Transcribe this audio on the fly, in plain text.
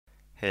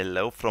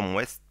Hello from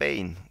West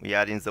Spain. We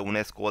are in the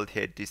UNESCO World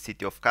Heritage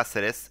City of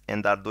Caceres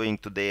and are doing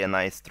today a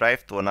nice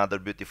drive to another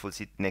beautiful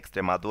city in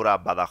Extremadura,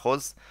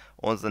 Badajoz,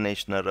 on the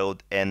national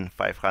road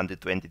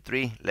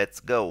N-523. Let's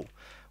go!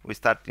 We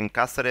start in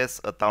Caceres,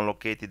 a town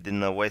located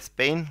in West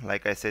Spain,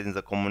 like I said, in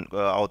the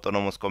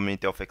autonomous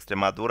community of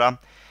Extremadura.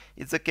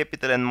 It's the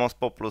capital and most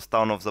populous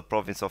town of the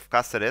province of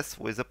Caceres,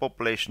 with a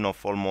population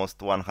of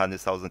almost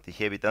 100,000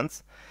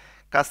 inhabitants.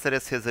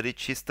 Caceres has a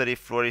rich history,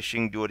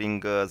 flourishing during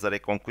the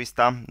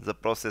Reconquista, the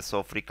process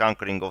of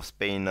reconquering of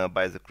Spain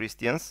by the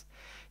Christians.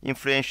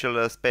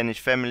 Influential Spanish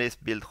families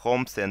built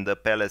homes and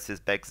palaces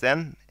back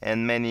then,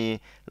 and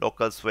many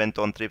locals went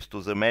on trips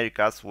to the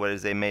Americas where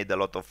they made a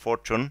lot of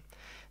fortune.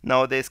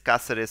 Nowadays,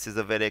 Caceres is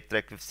a very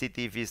attractive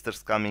city,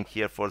 visitors coming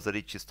here for the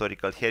rich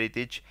historical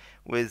heritage,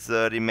 with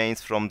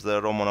remains from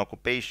the Roman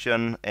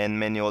occupation and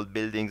many old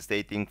buildings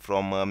dating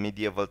from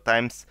medieval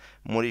times,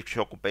 Moorish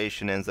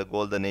occupation and the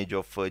golden age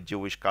of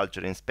Jewish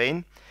culture in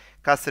Spain.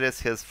 Caceres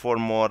has four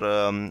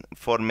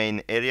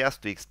main areas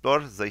to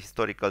explore: the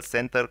historical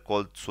center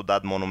called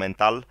Ciudad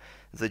Monumental,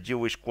 the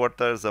Jewish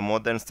quarter, the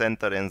modern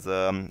center and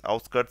the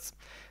outskirts.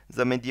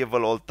 The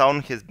medieval old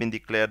town has been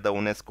declared a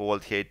UNESCO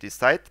World Heritage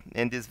Site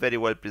and is very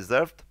well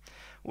preserved.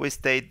 We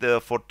stayed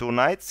for 2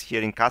 nights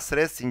here in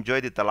Caceres,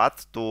 enjoyed it a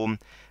lot to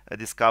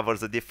discover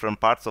the different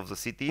parts of the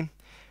city.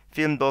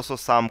 Filmed also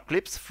some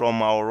clips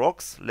from our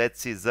rocks.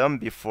 Let's see them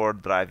before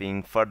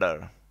driving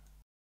further.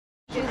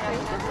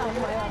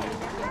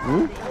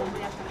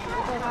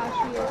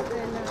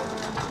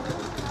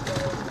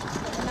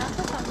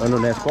 În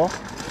UNESCO?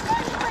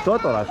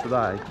 Tot orașul,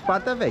 da,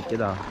 partea veche,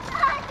 da.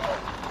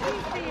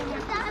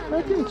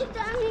 Uite aici.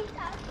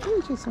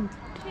 Aici sunt.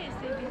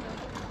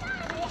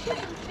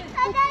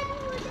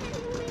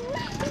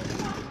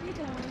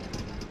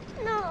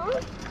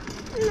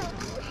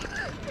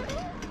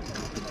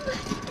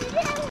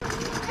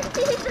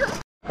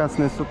 Ca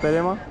să ne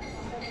supere, mă?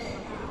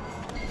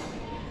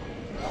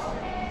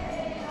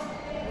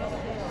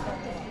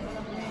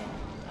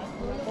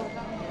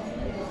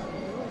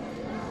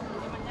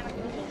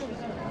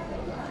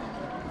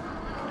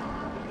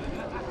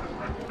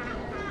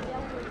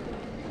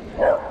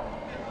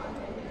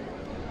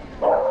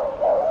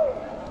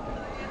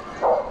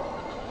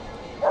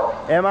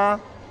 Emma?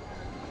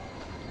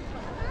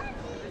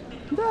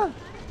 Da.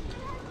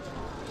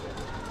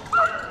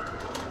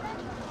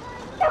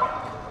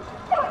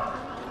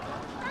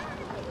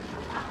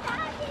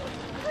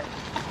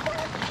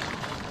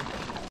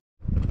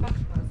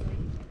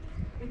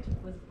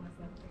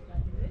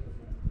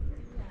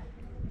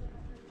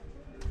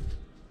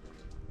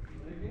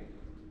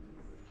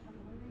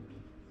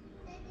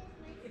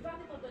 E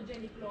foarte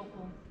fotogenic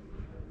locul.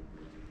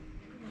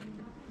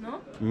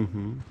 Nu?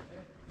 Mhm.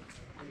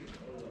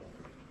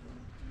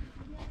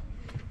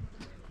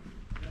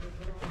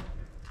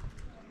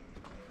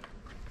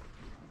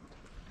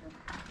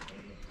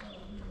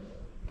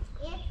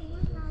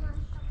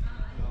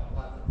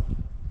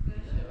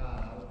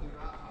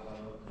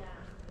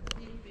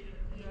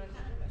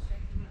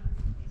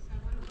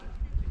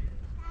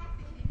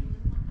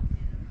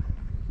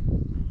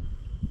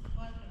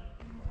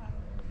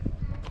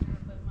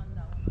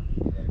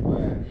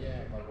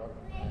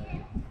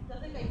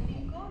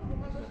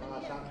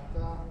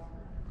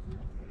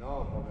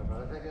 No, porque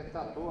parece que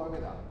estás tú, ¿a qué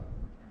edad?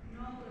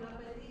 No, pero la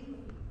pedí.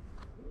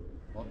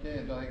 Hostia,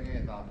 entonces ¿quién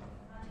está?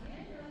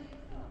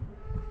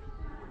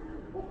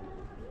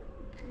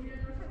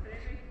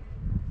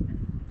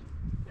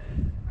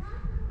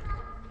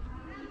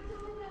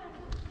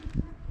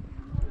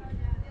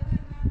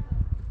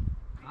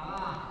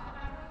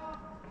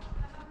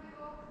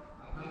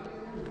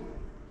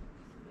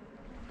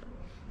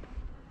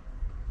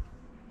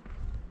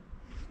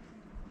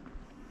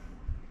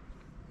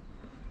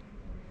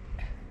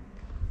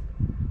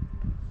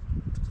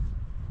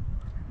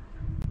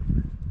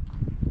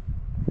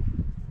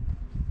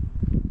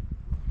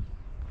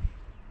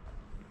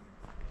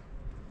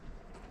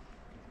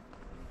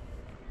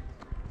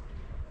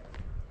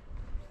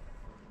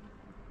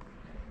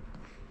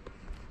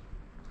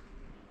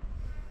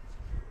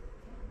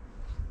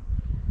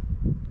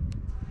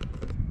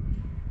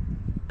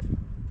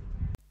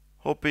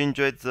 Hope you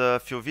enjoyed the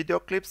few video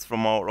clips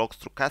from our walks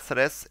through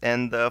Caceres,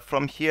 and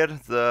from here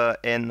the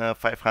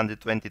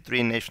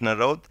N-523 National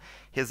Road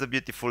has a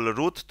beautiful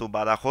route to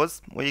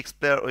Badajoz. We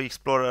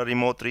explore a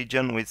remote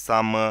region with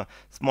some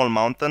small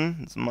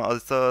mountains.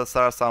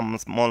 There are some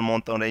small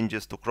mountain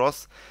ranges to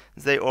cross.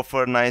 They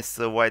offer nice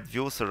wide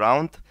views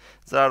around.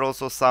 There are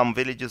also some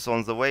villages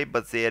on the way,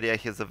 but the area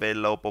has a very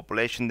low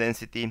population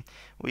density.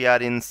 We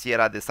are in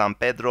Sierra de San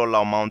Pedro,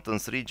 low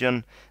mountains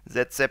region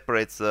that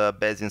separates the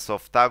basins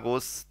of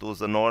Tagus to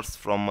the north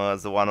from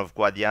the one of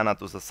Guadiana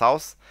to the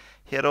south.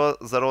 Here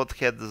the road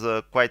had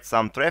quite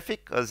some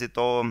traffic, as it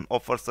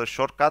offers a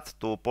shortcut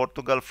to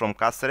Portugal from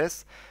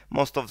Caceres.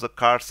 Most of the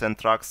cars and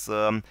trucks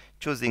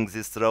choosing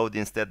this road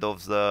instead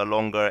of the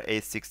longer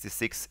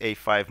A66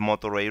 A5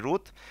 motorway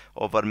route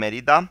over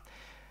Merida.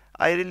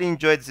 I really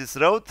enjoyed this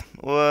road,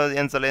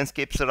 and the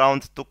landscapes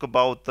around took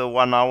about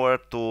 1 hour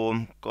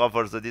to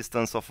cover the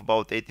distance of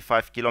about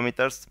 85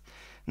 kilometers.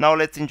 Now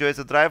let's enjoy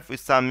the drive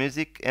with some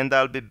music, and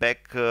I'll be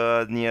back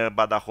near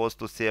Badajoz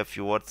to say a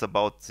few words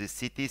about this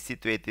city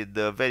situated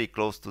very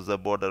close to the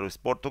border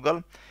with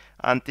Portugal.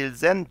 Until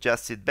then,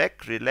 just sit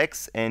back,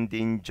 relax, and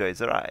enjoy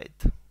the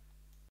ride.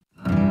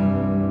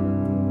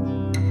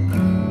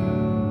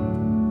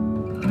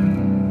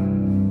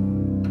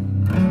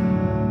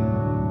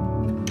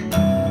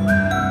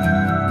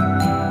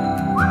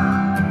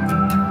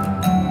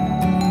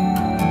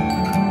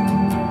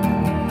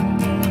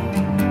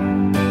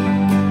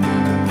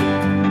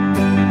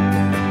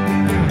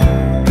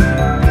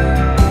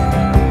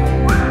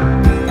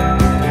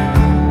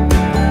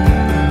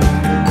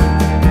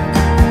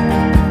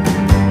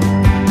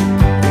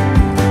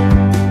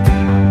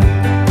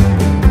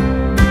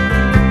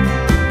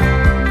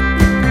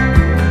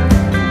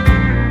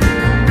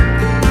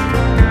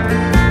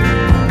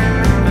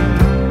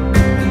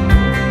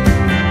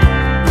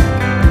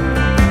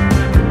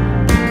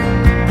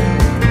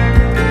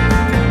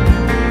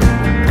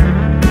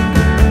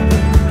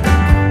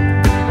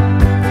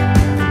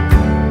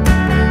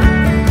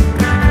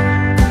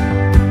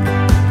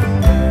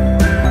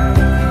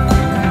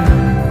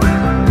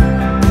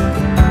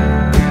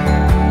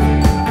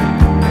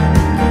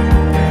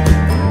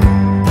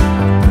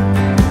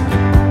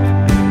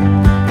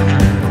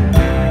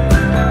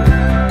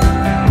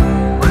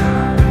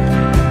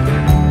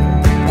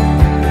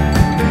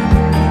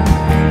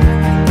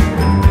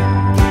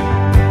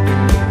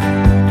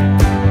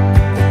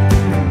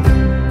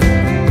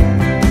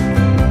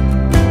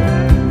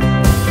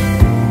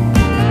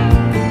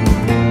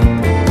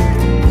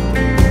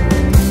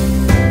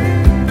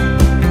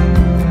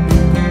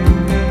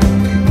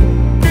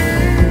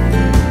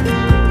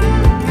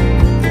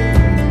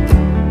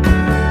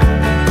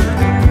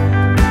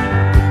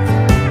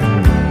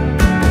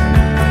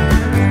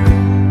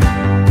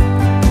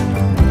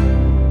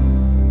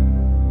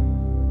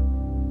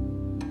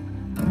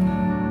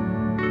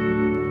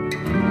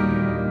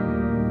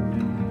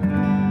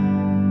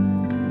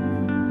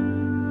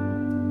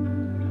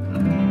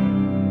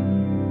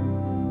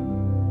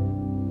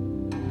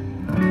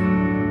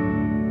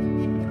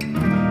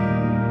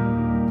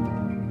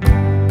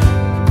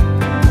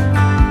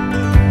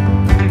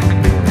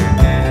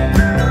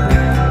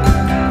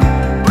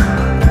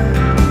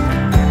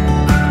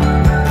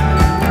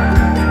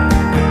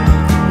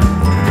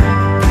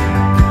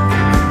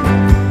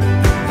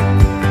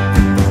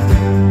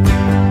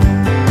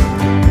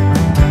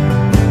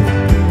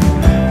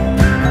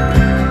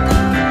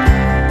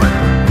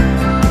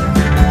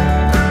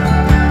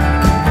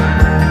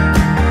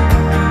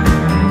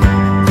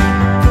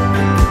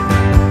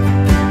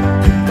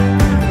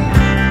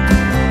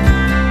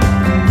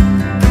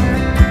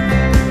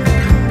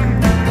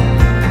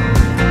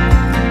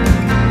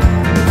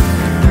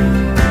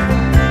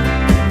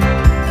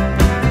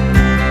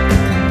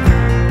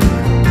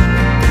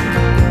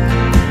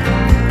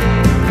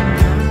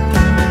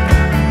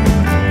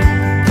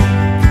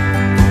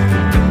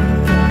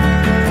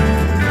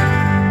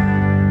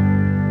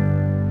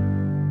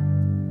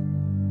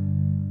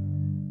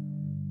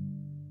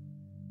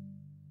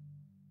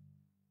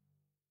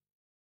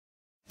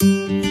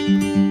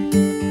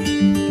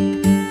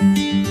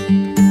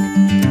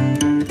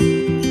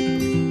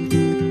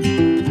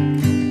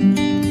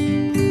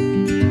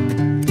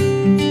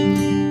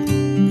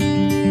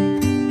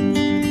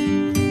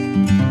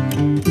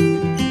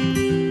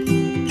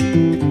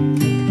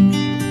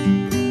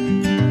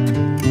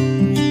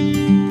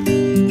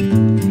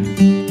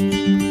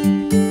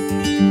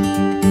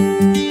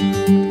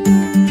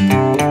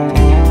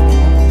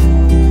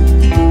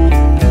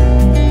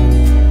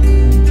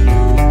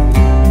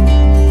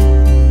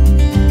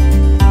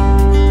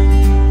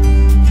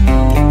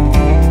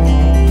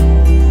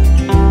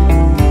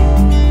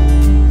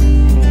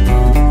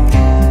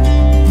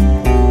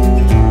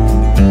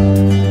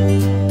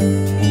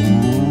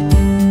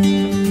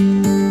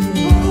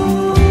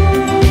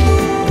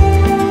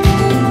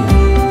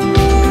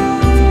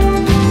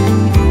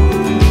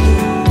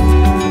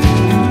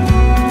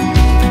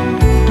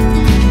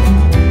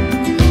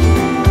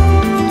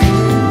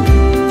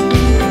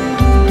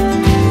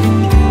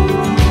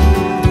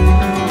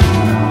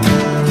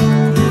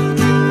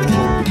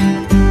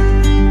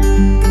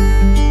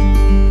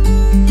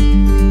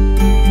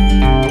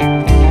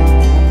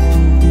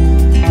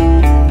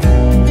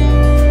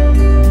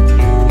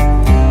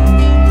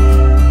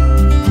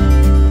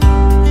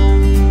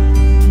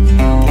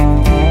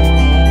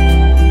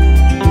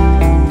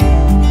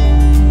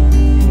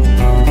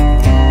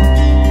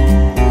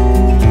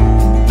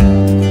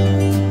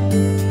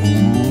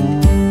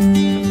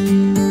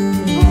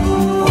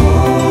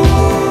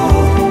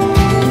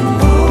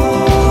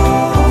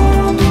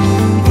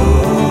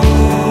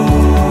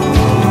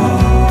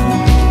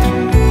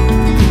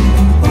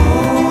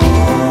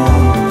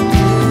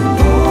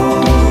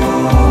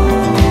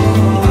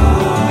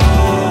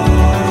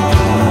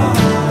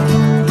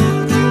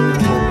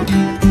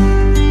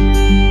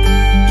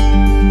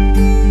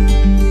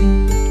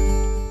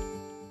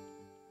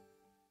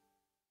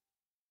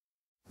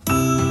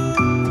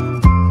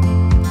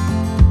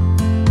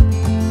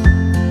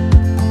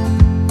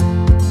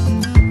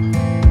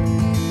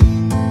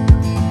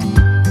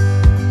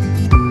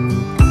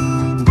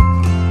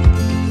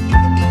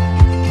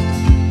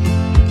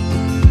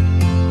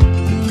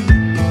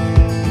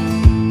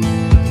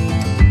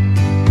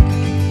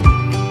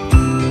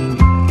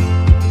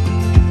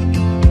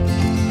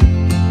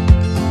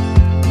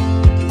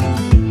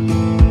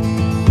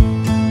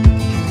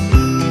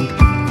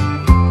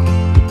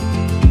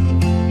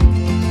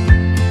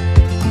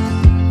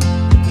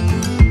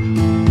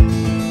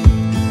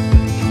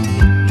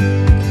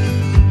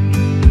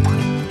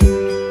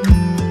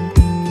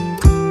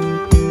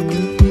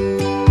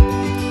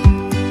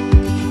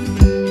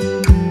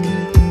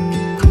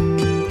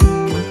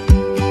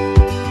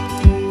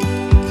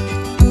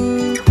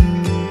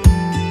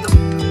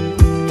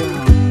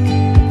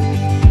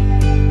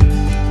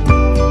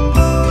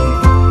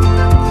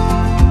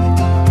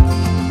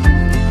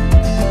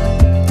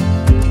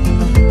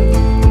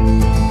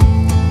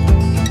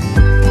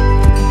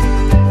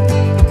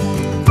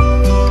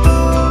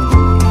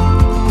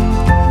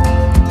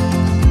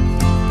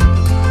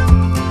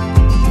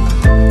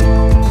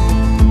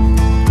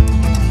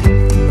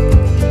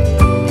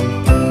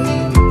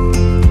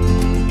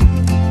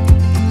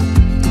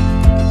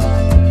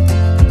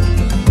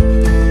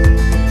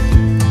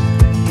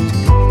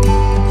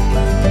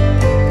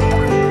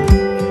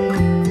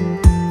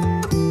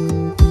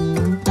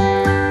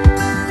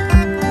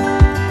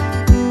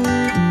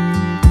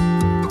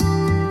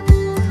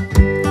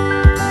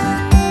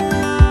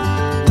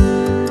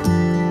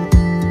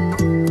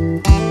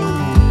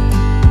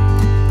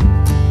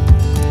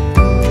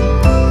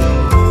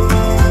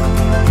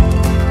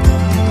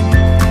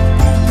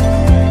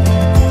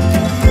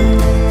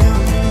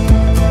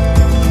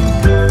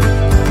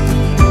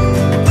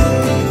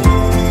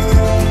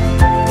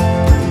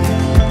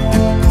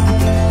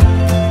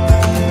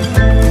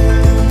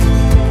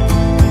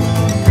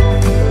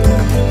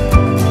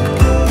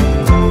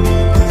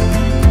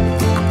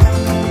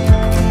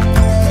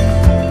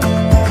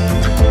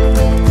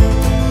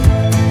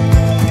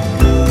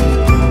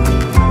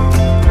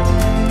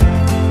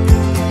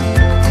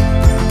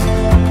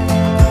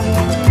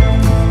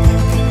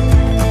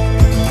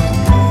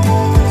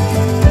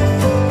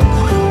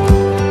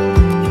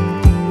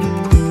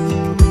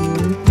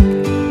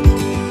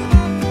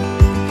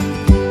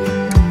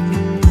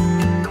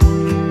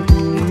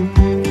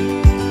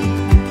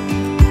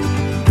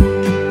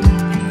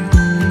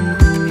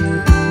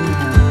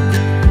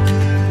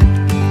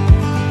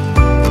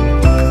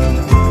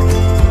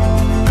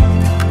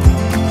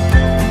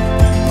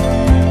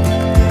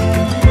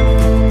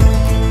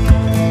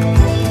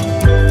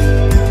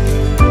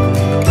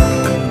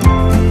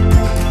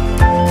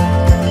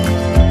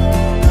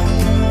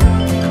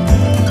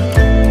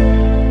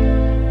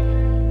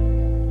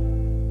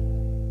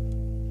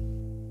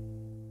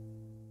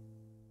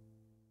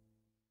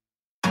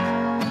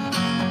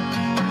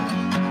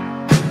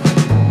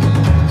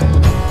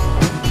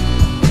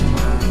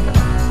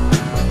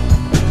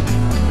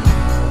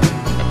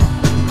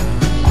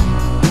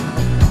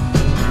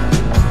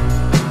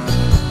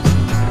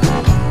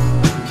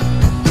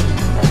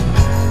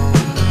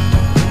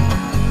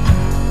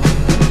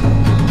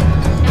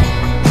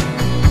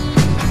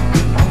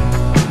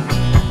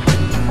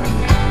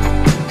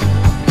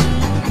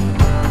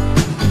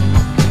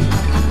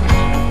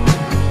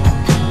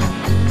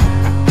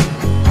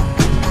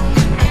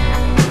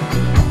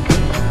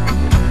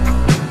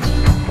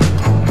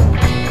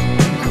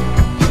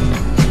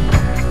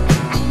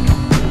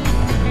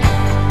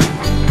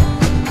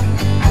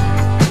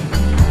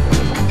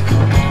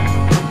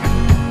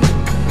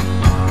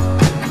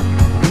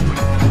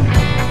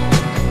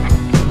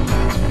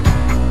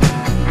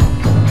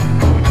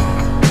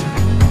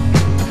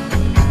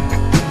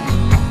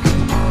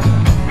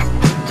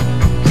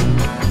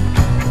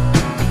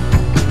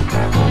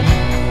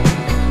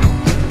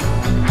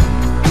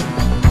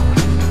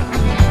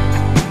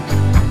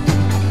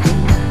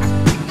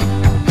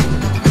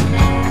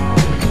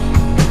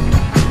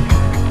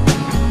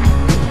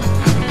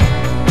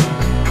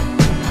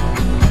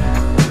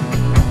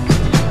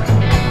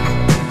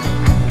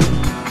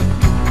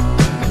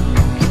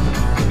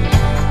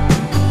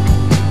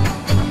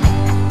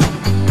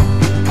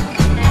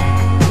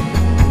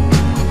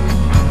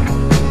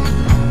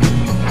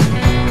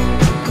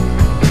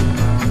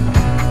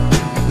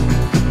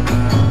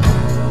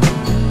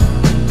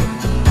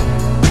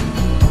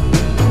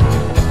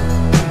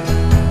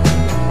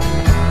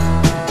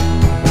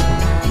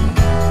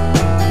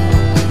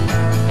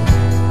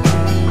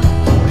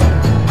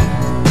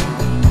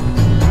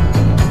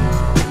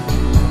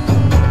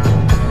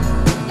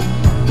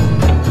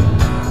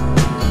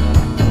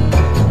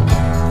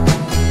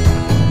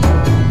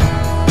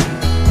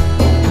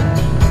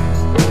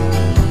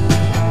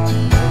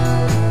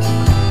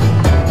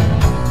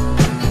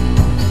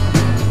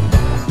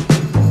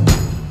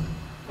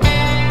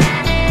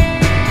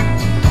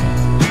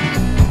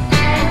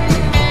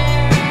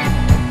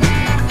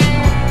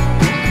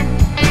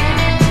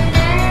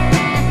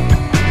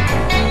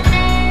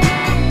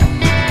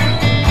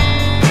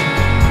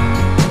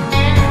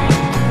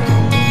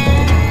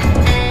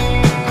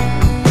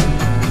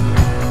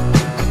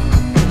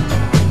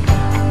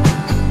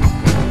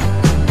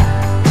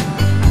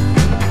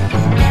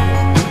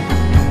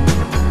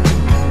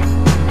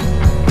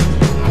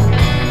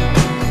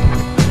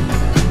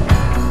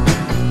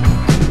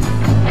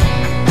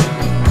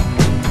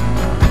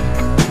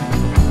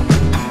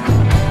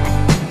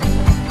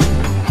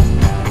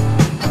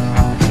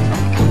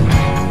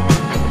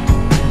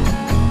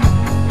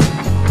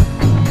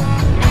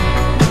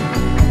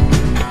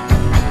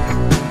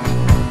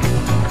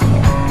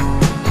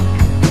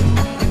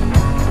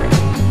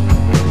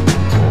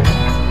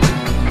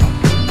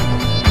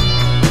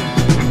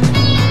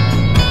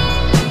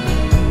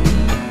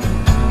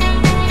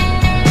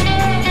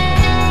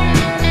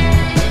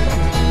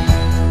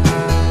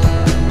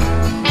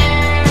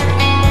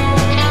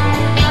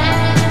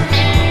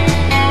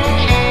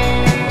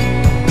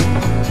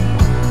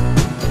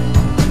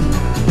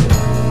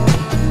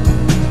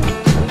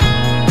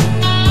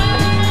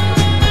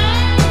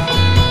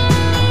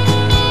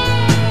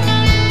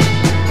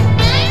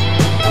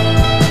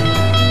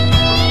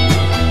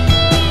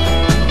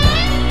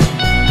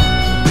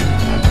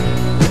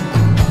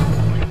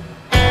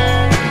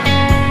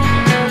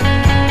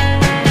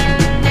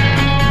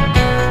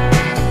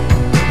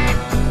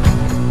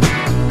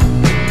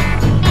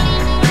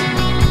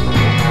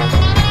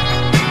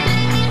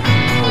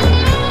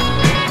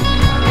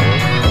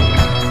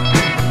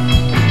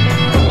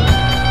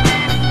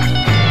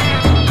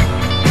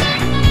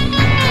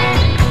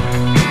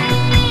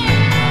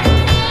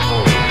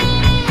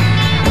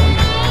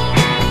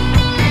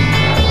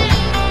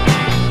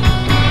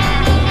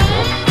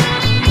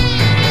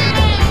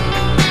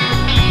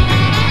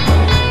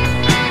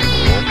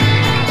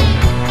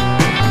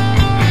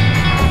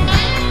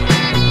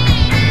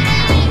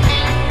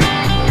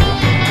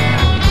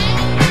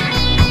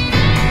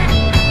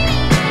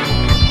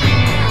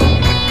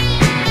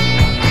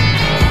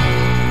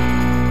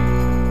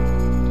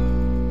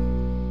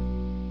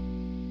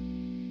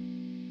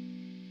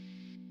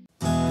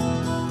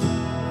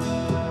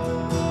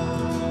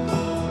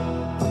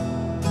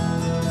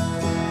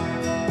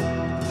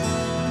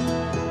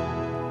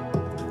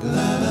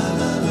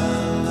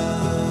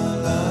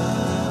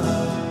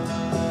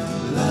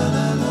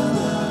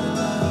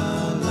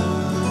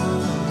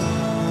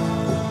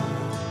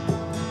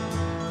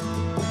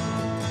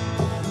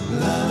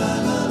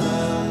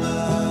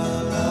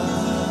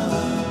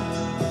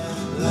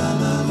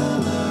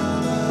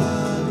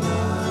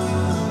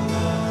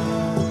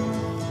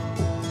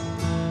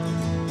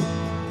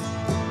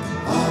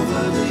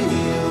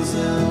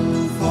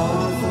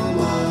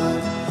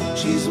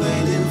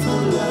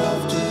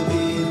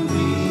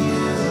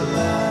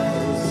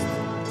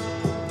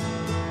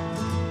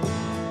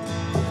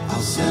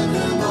 I'll send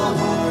her my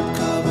heart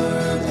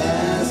covered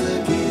as a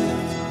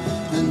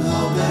gift, and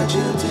hope that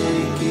you'll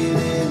take it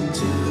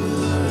into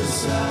her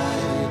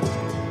side.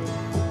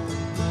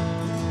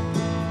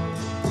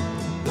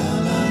 La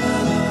la la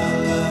la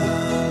la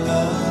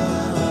la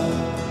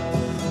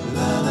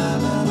la la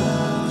la la.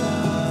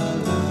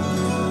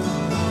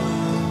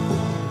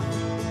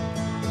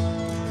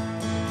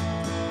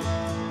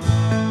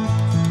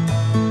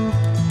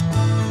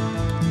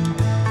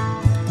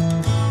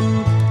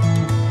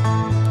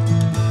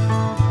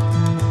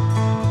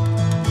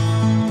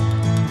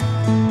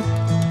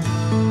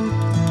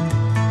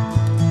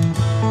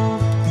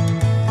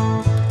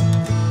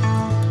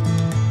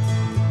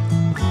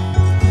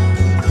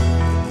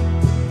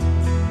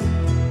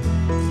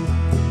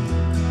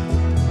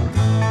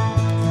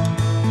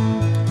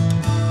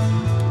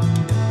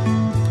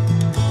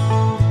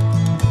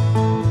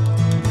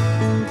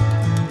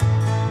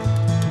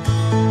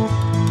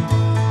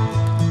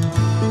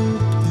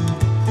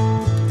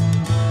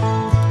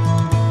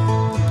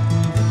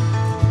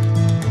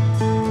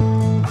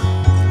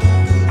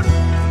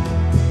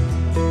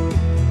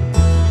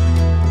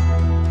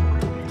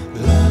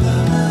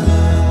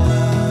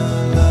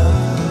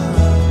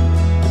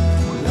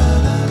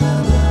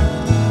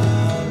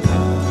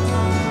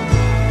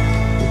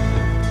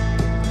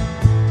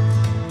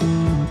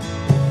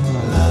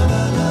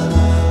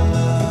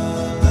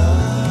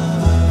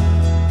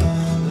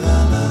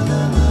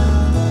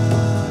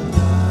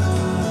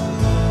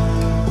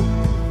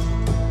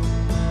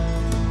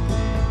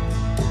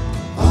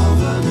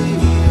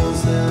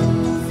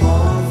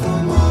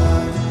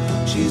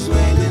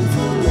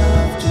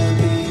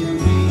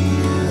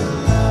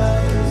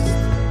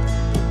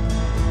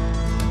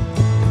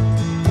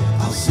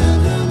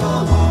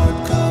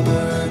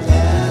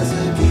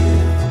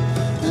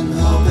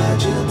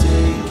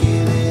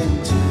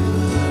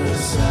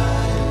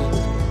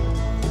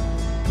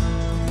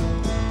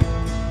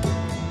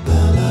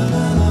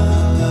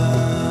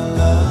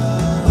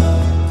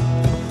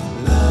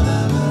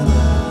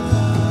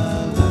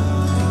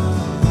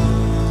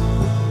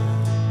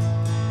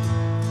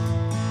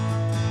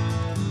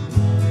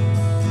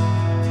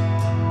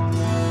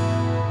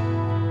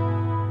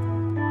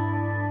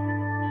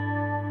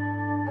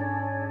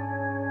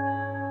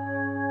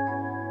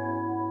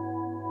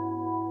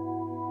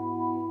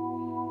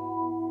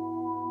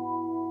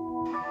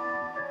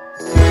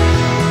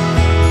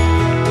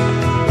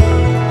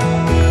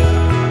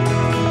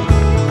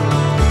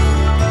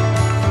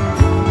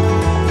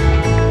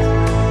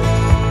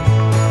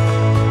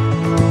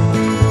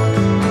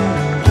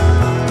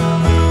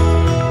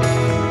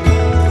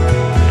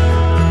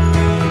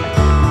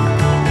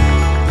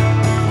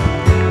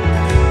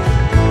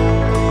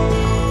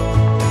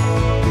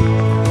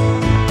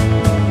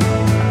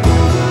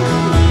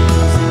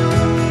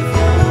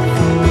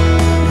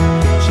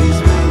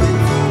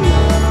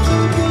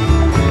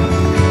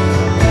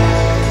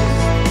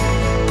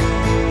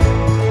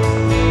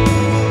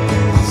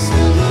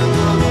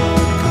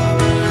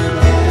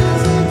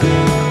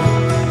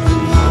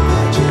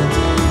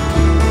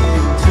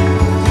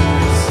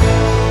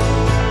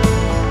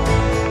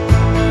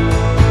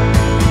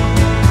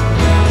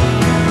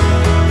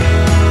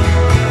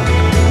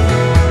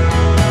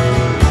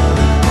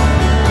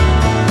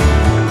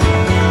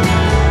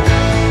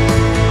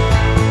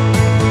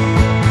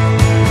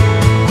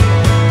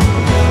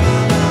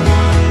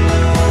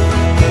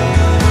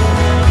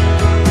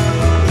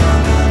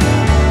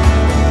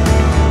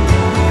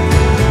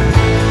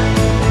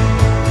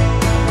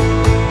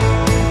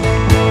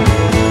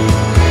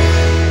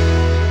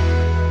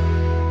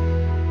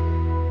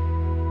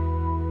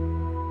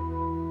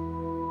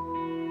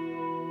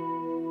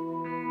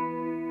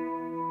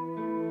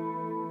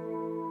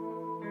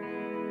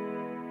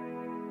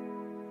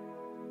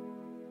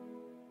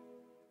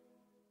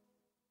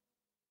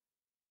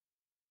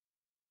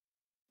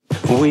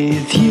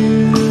 With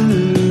you,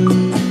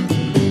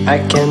 I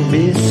can't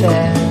be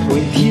sad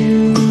with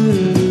you.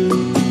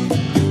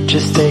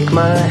 Just take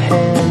my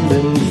hand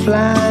and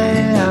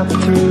fly up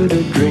through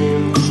the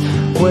dreams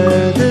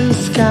where the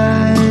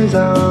skies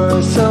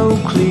are so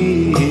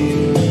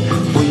clear.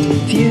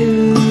 With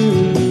you,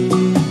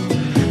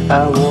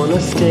 I wanna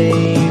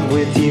stay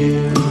with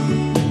you.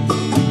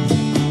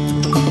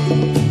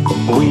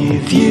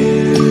 With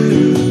you,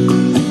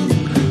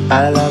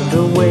 I love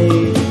the way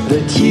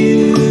that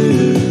you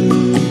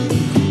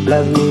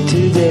love me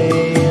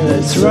today.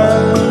 Let's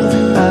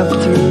run up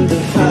through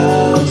the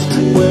fields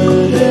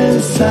where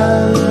the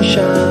sun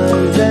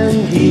shines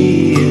and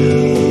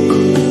heals.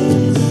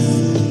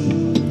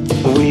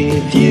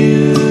 With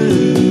you,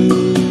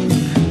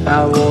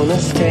 I wanna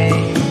stay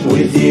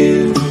with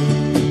you.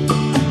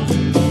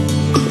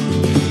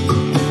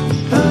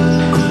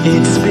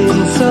 It's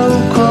been so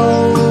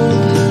cold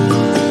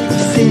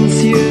since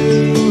you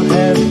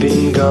have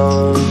been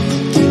gone.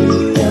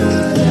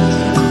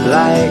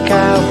 Like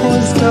I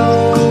was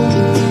told,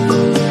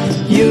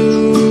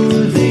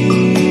 you're the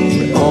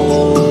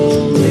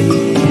only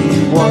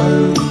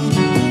one.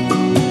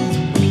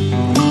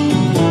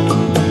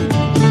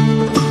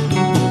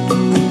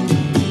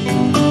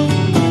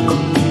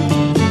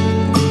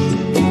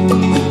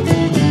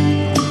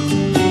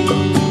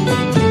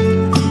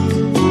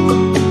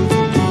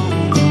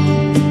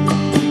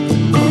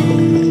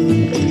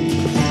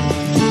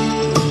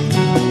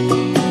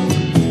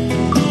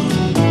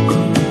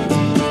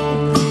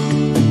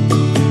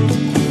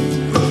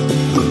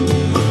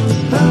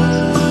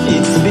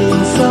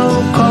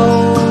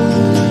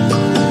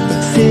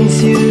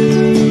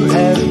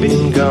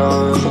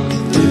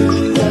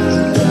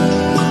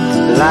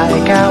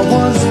 like I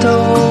was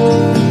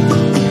told.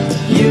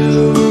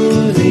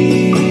 You're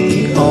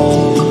the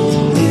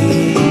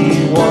only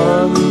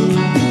one.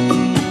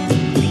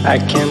 I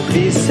can't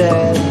be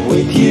sad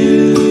with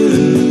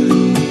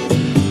you.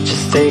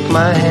 Just take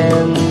my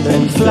hand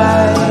and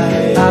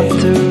fly up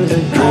to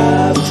the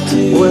top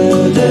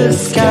where the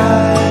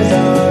skies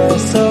are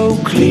so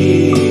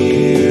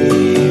clear.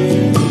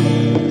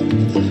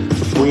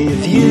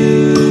 With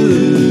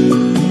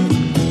you,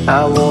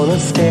 I wanna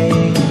stay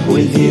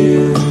with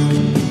you.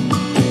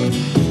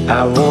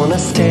 I wanna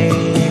stay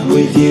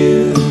with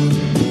you.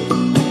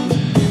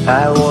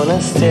 I wanna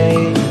stay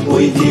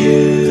with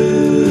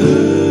you.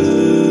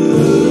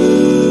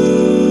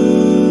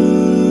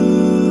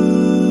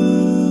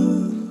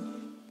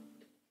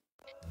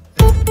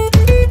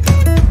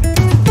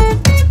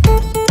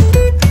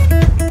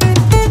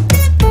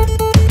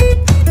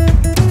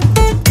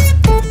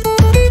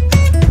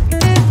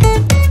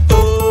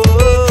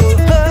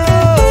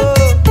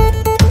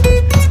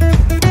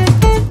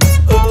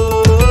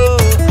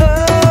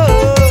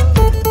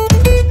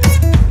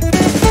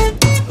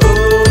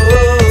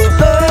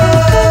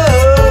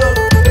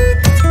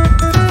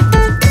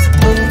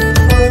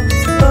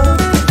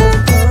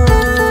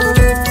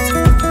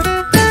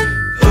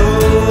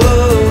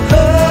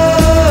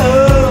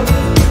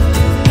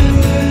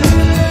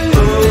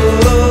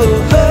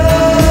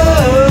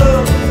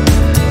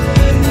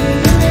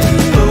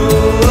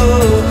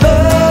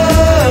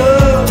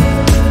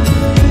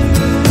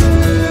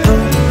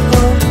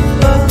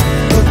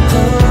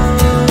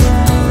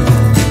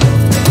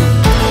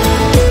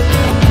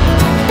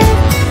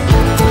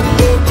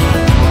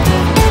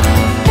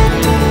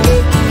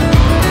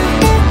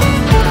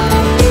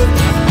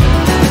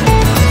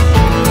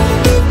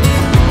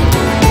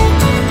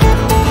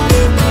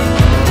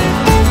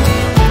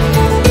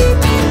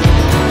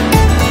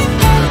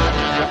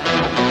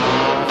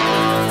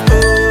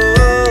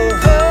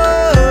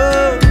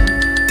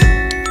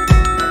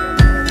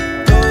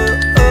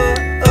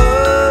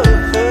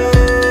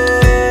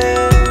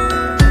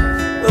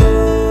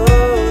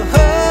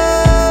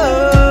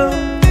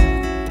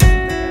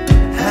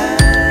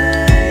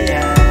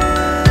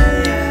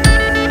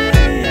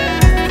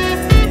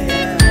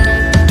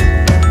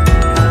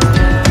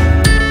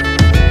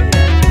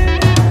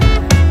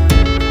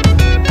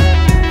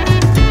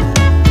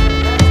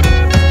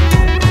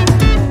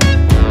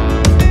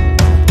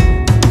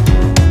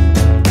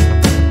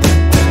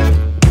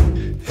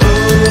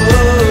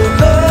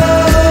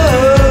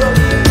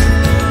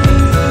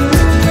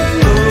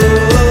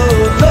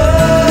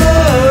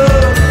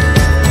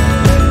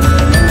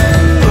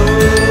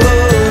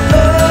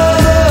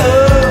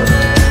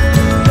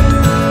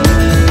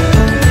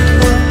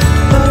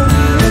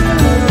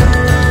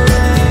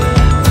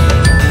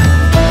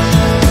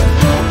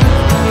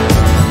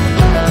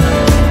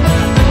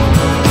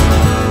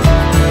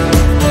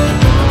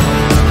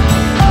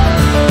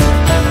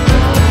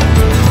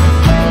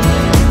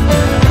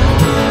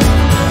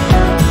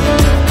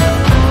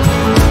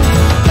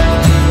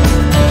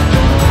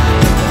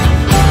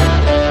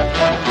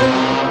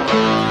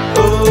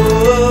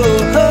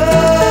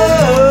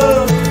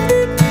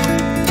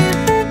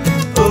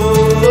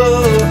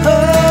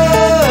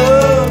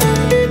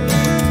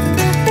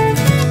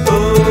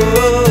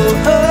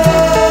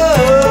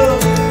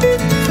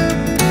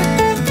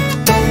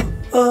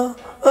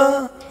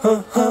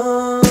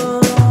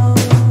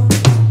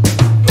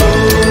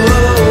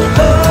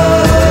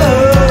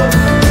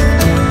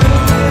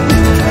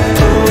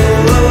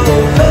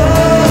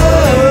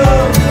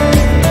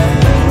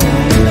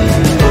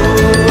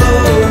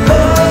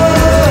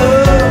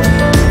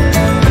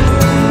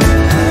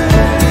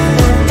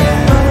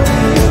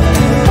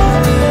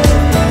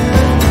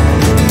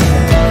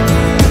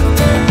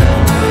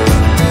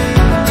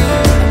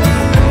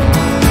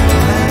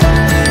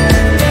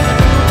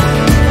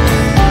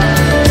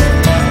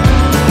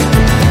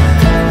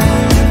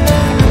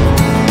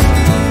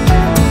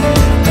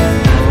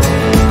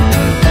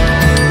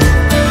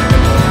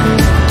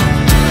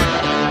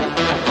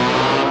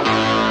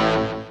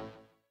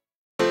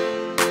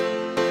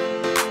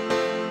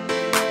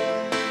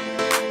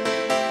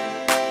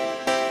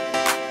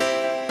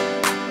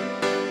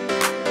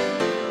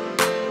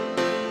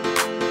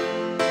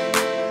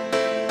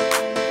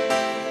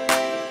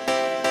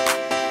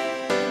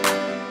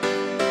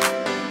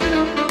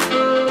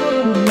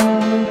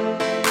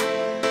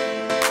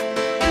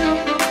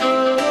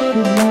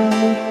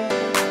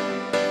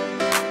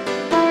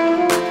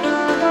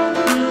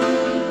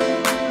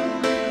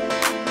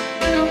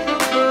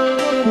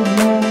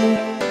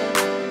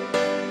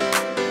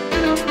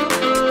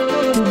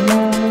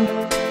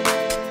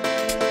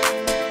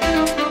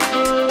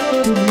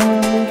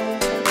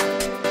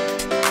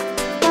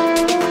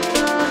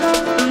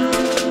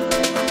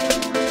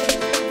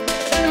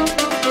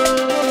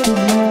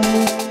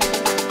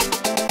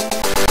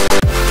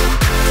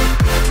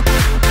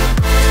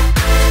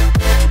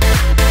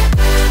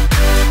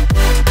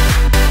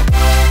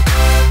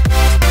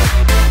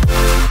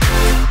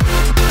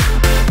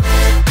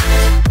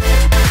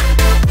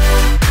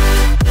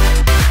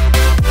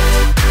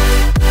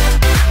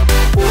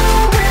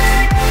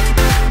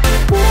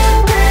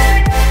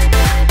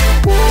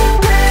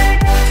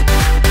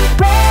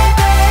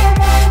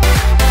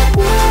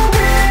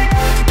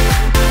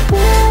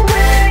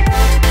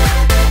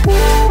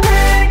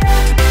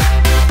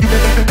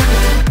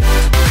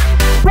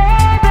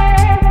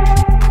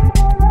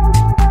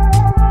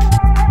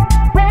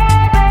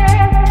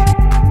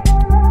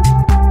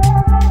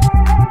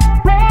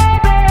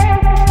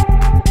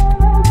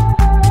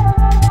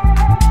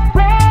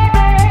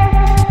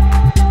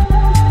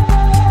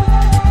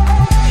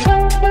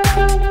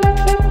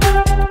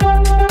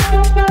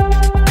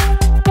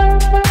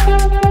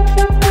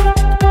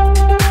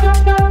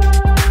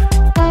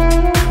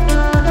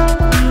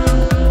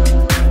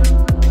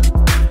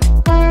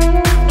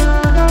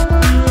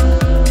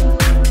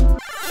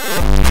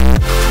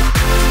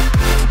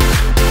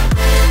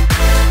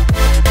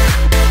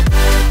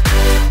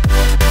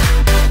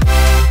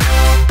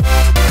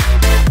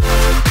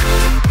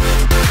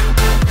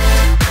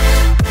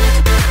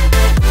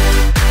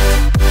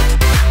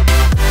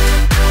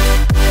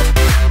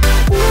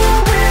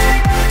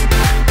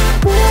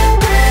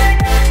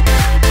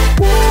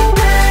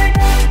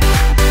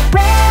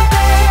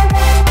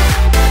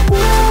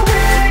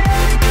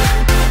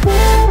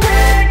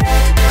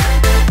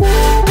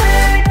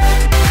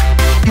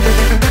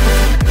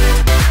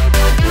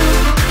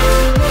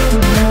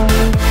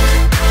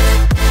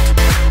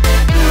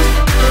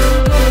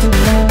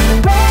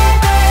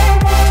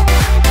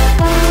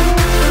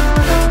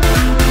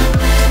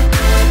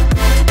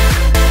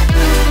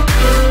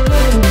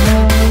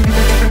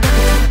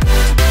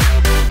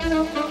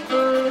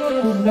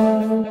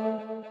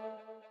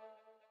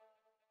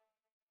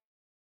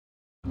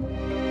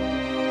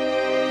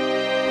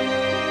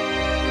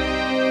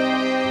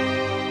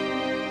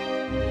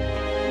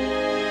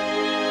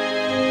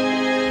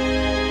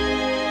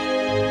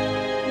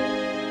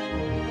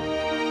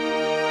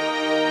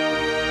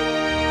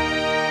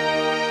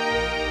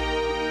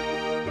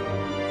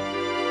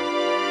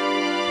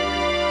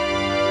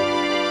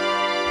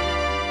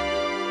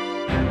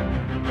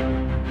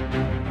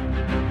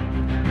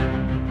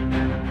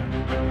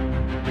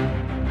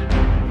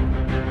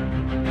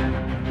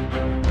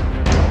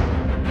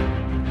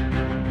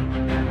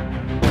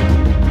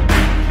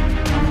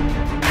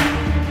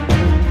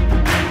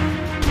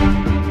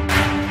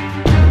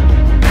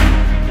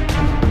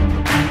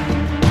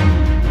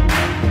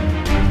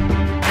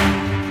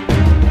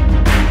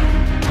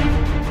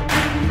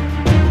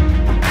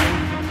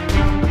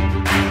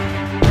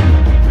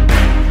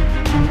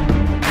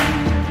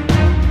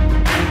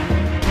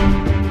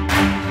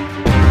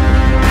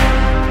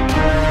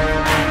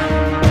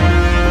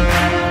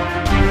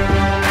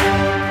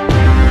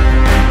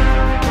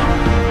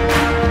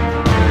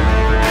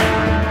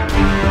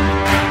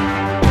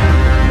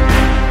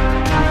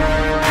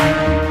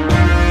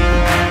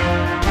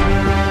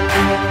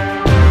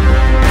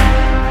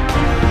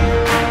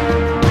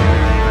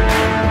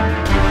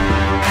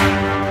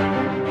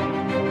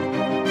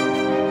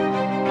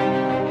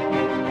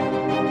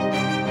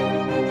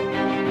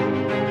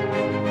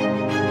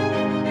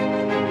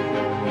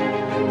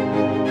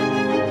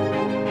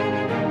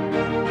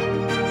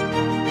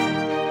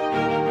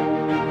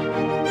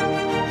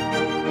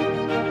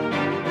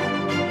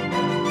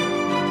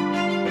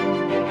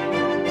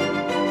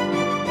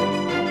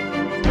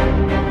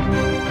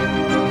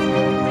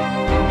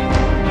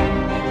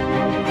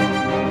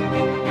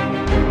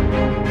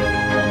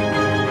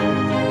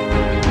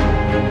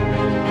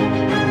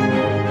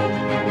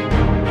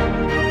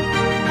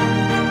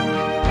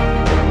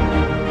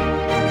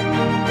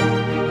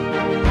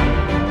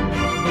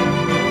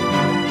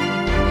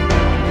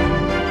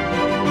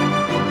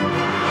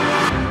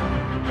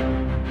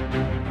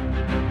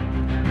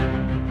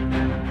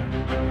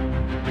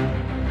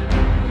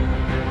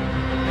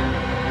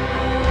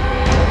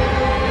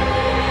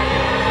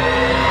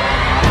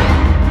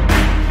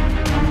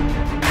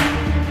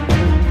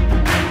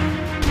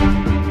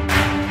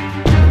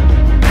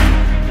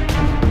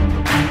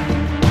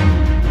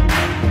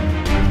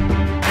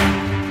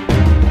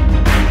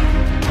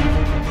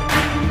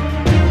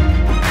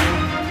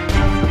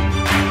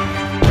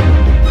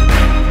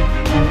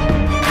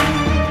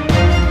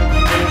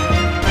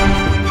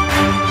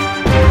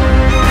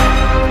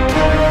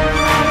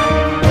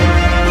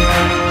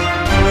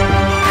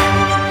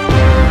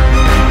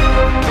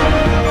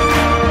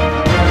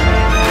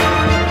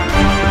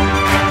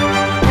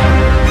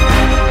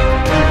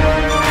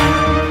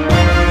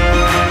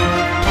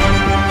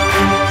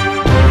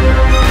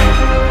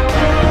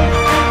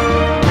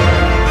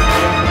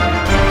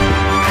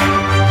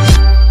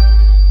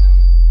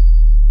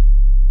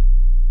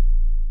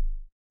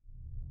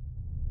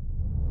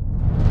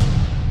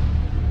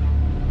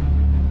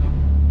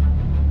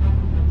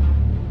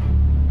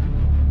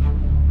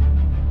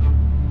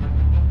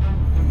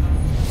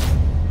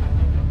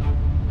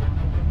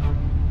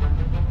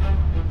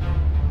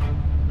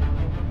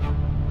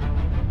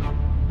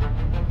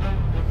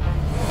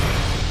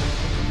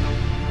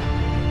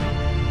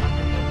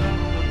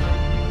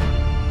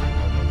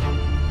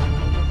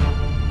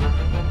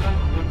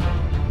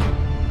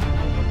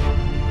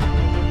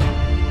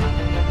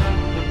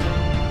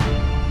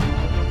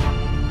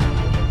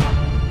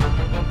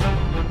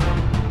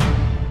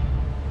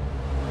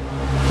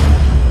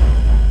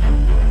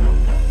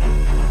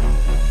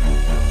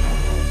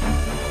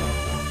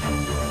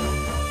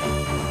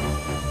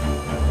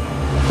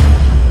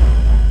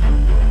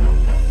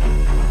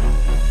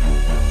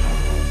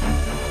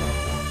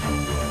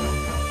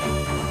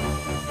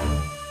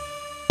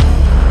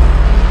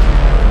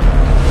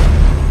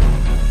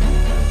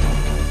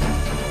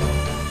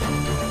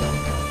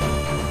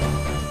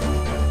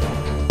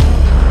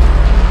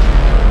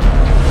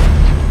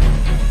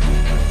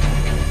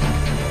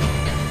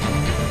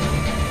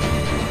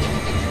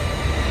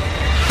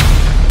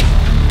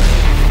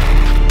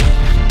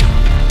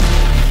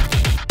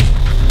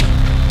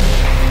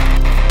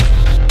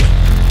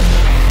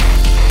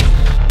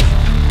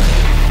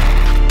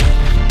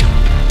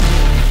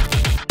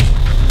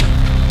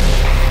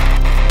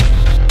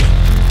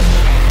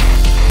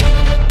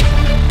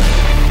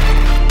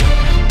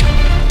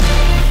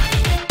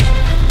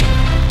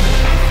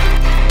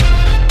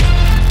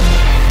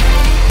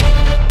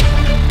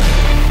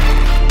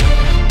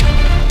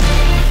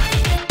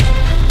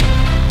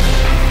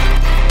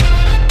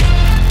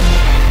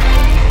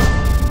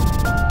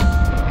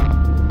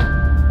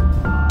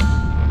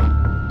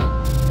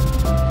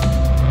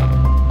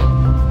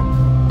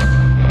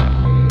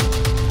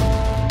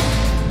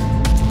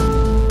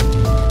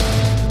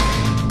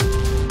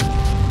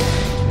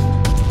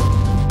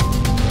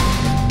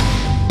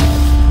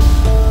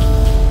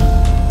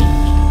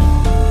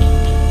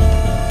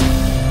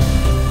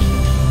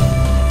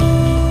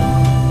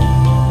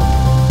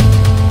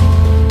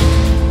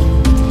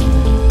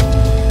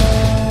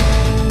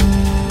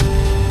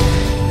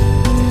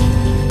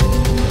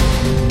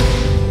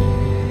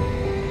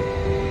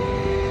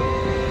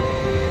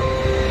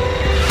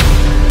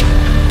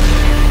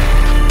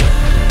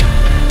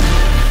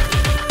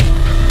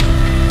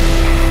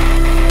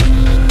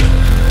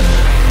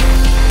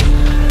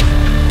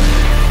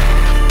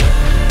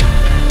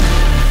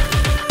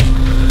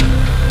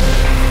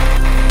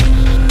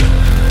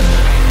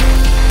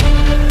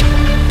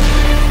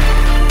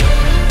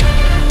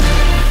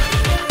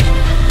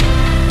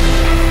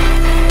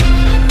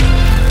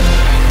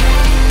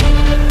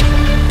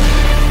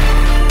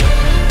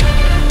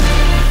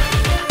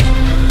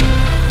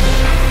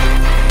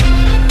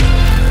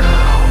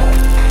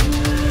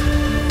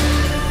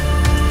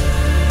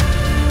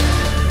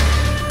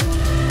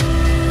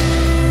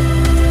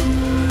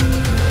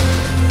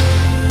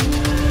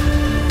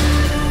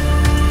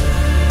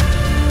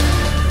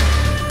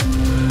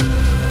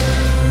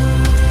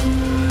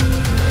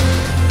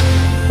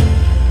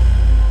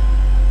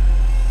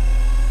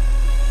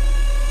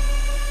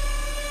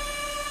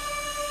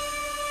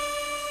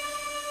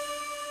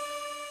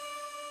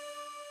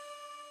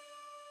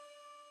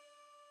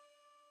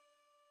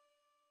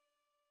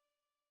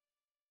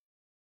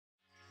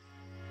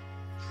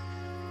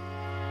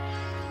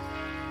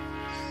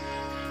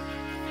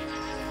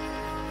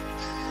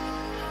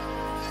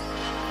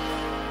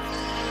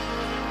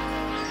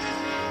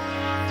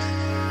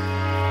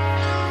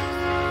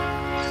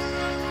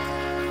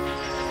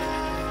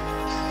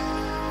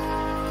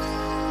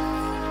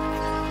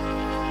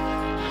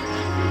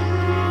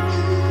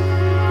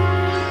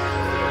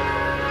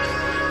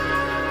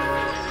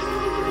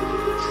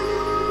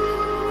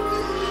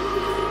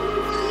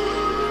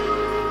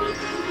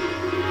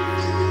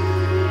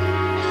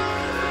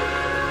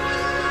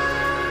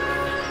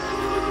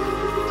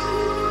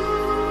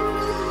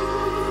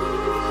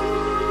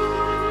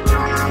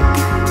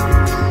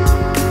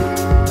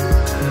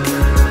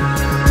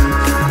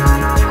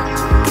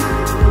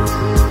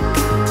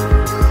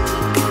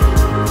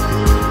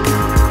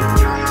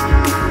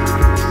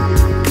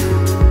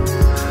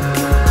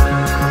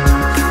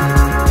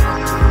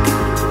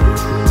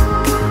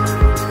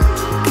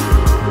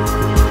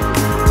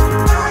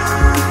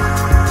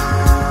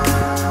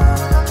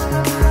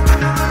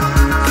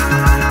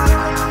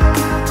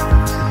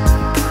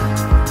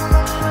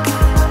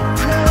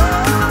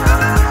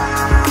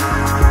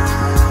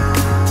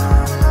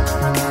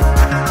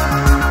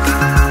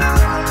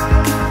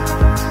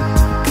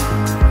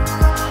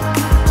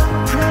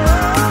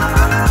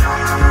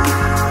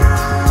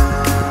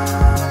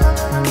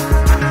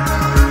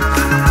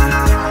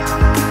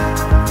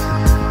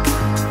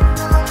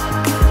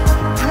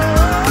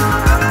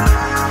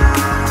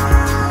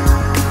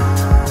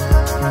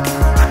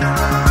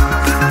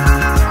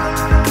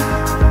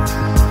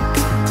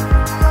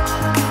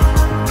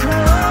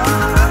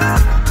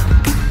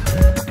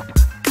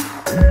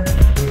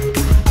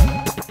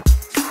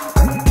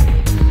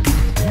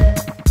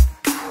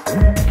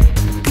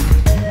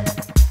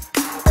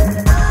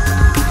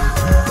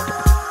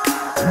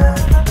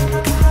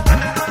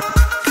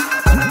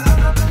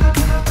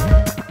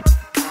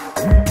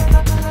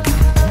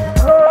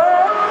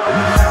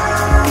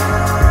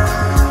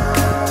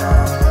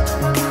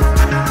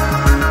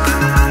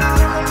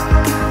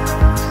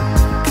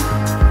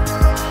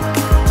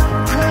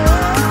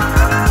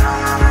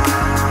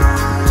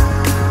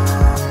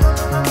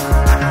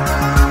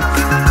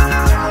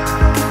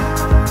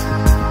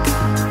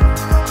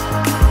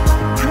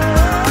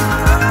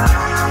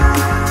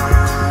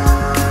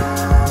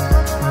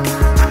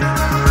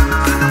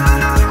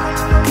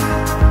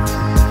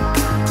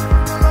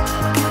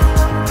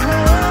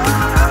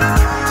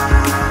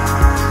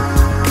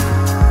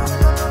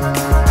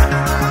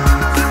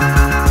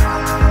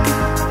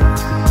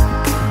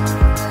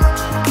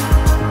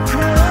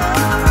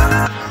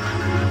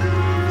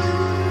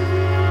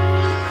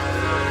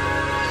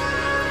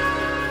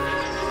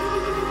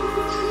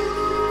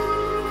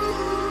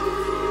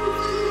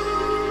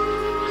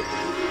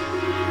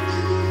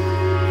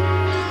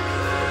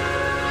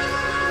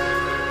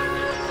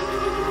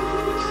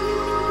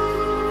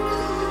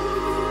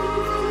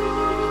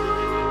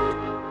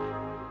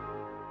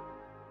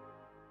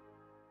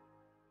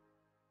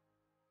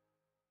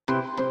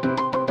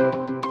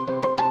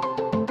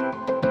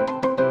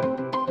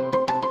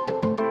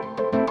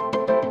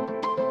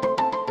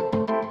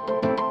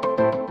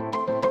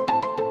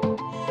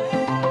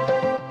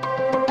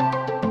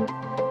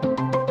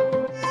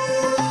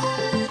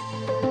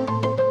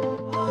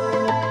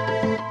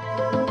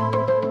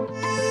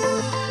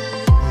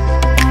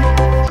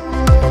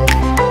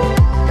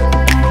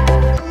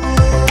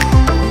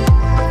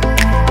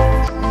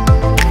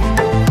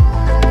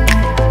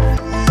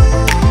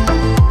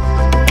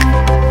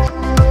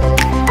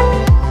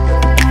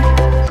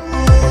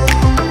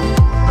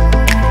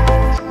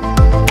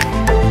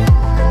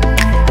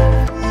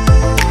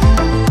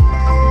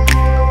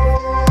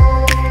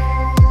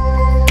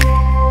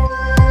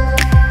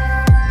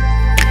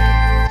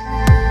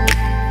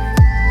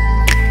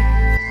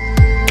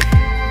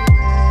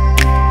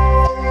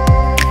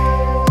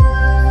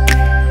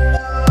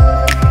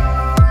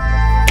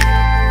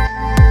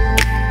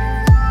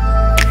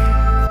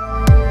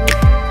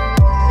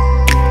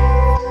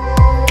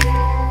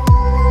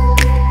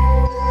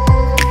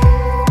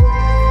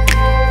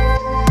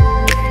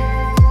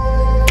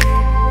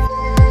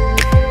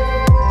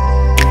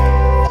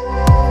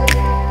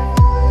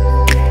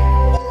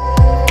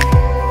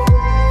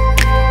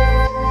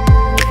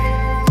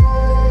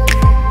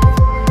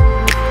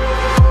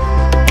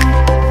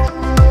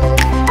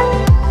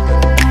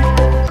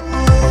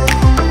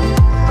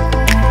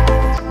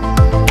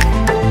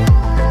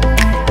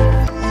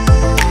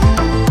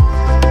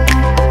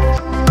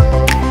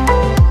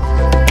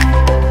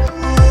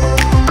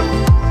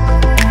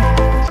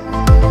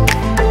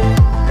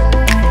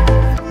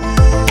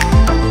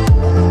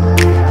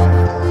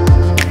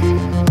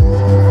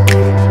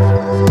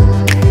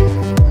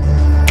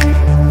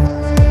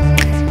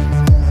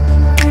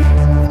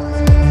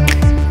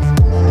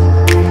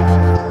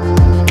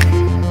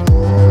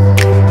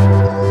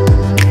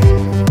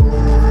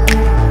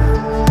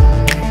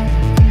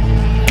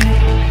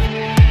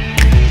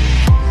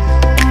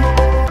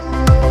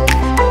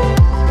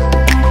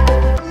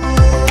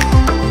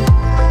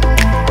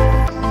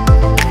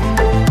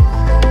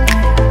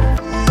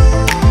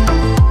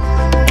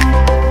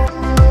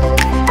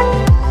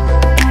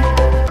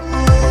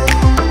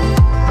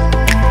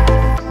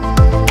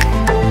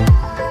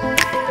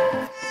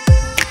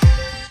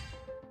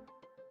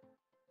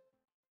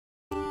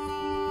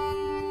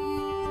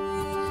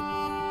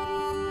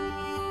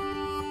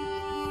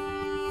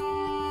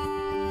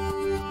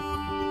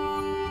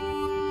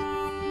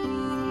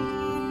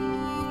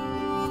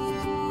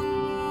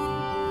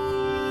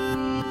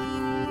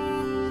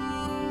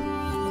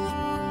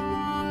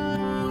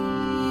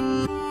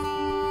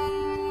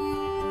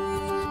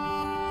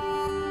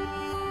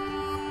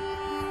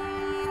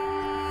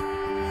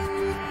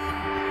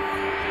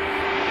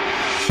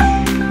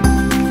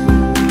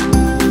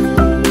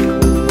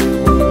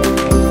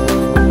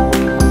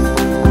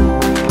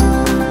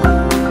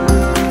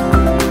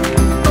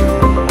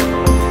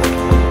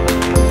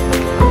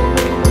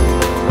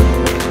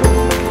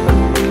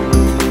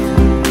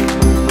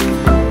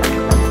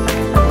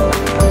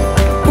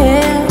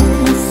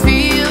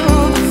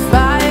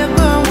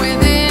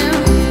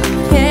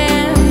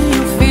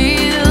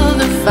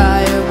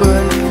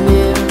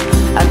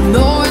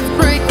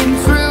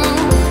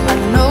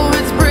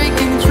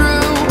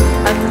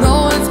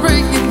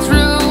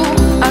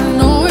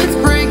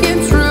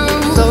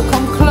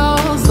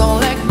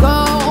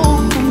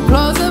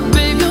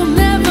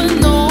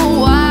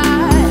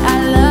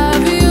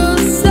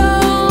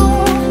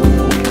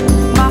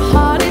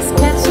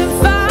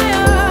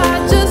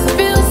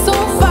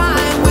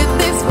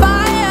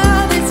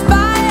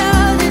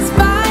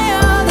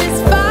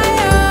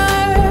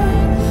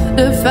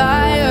 The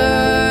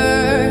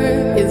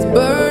fire is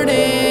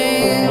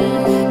burning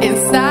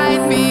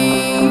inside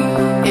me.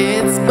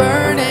 It's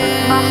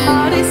burning. My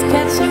heart is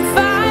catching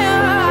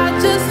fire. I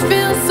just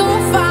feel so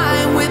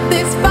fine with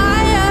this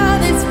fire,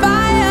 this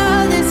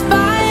fire, this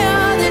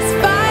fire, this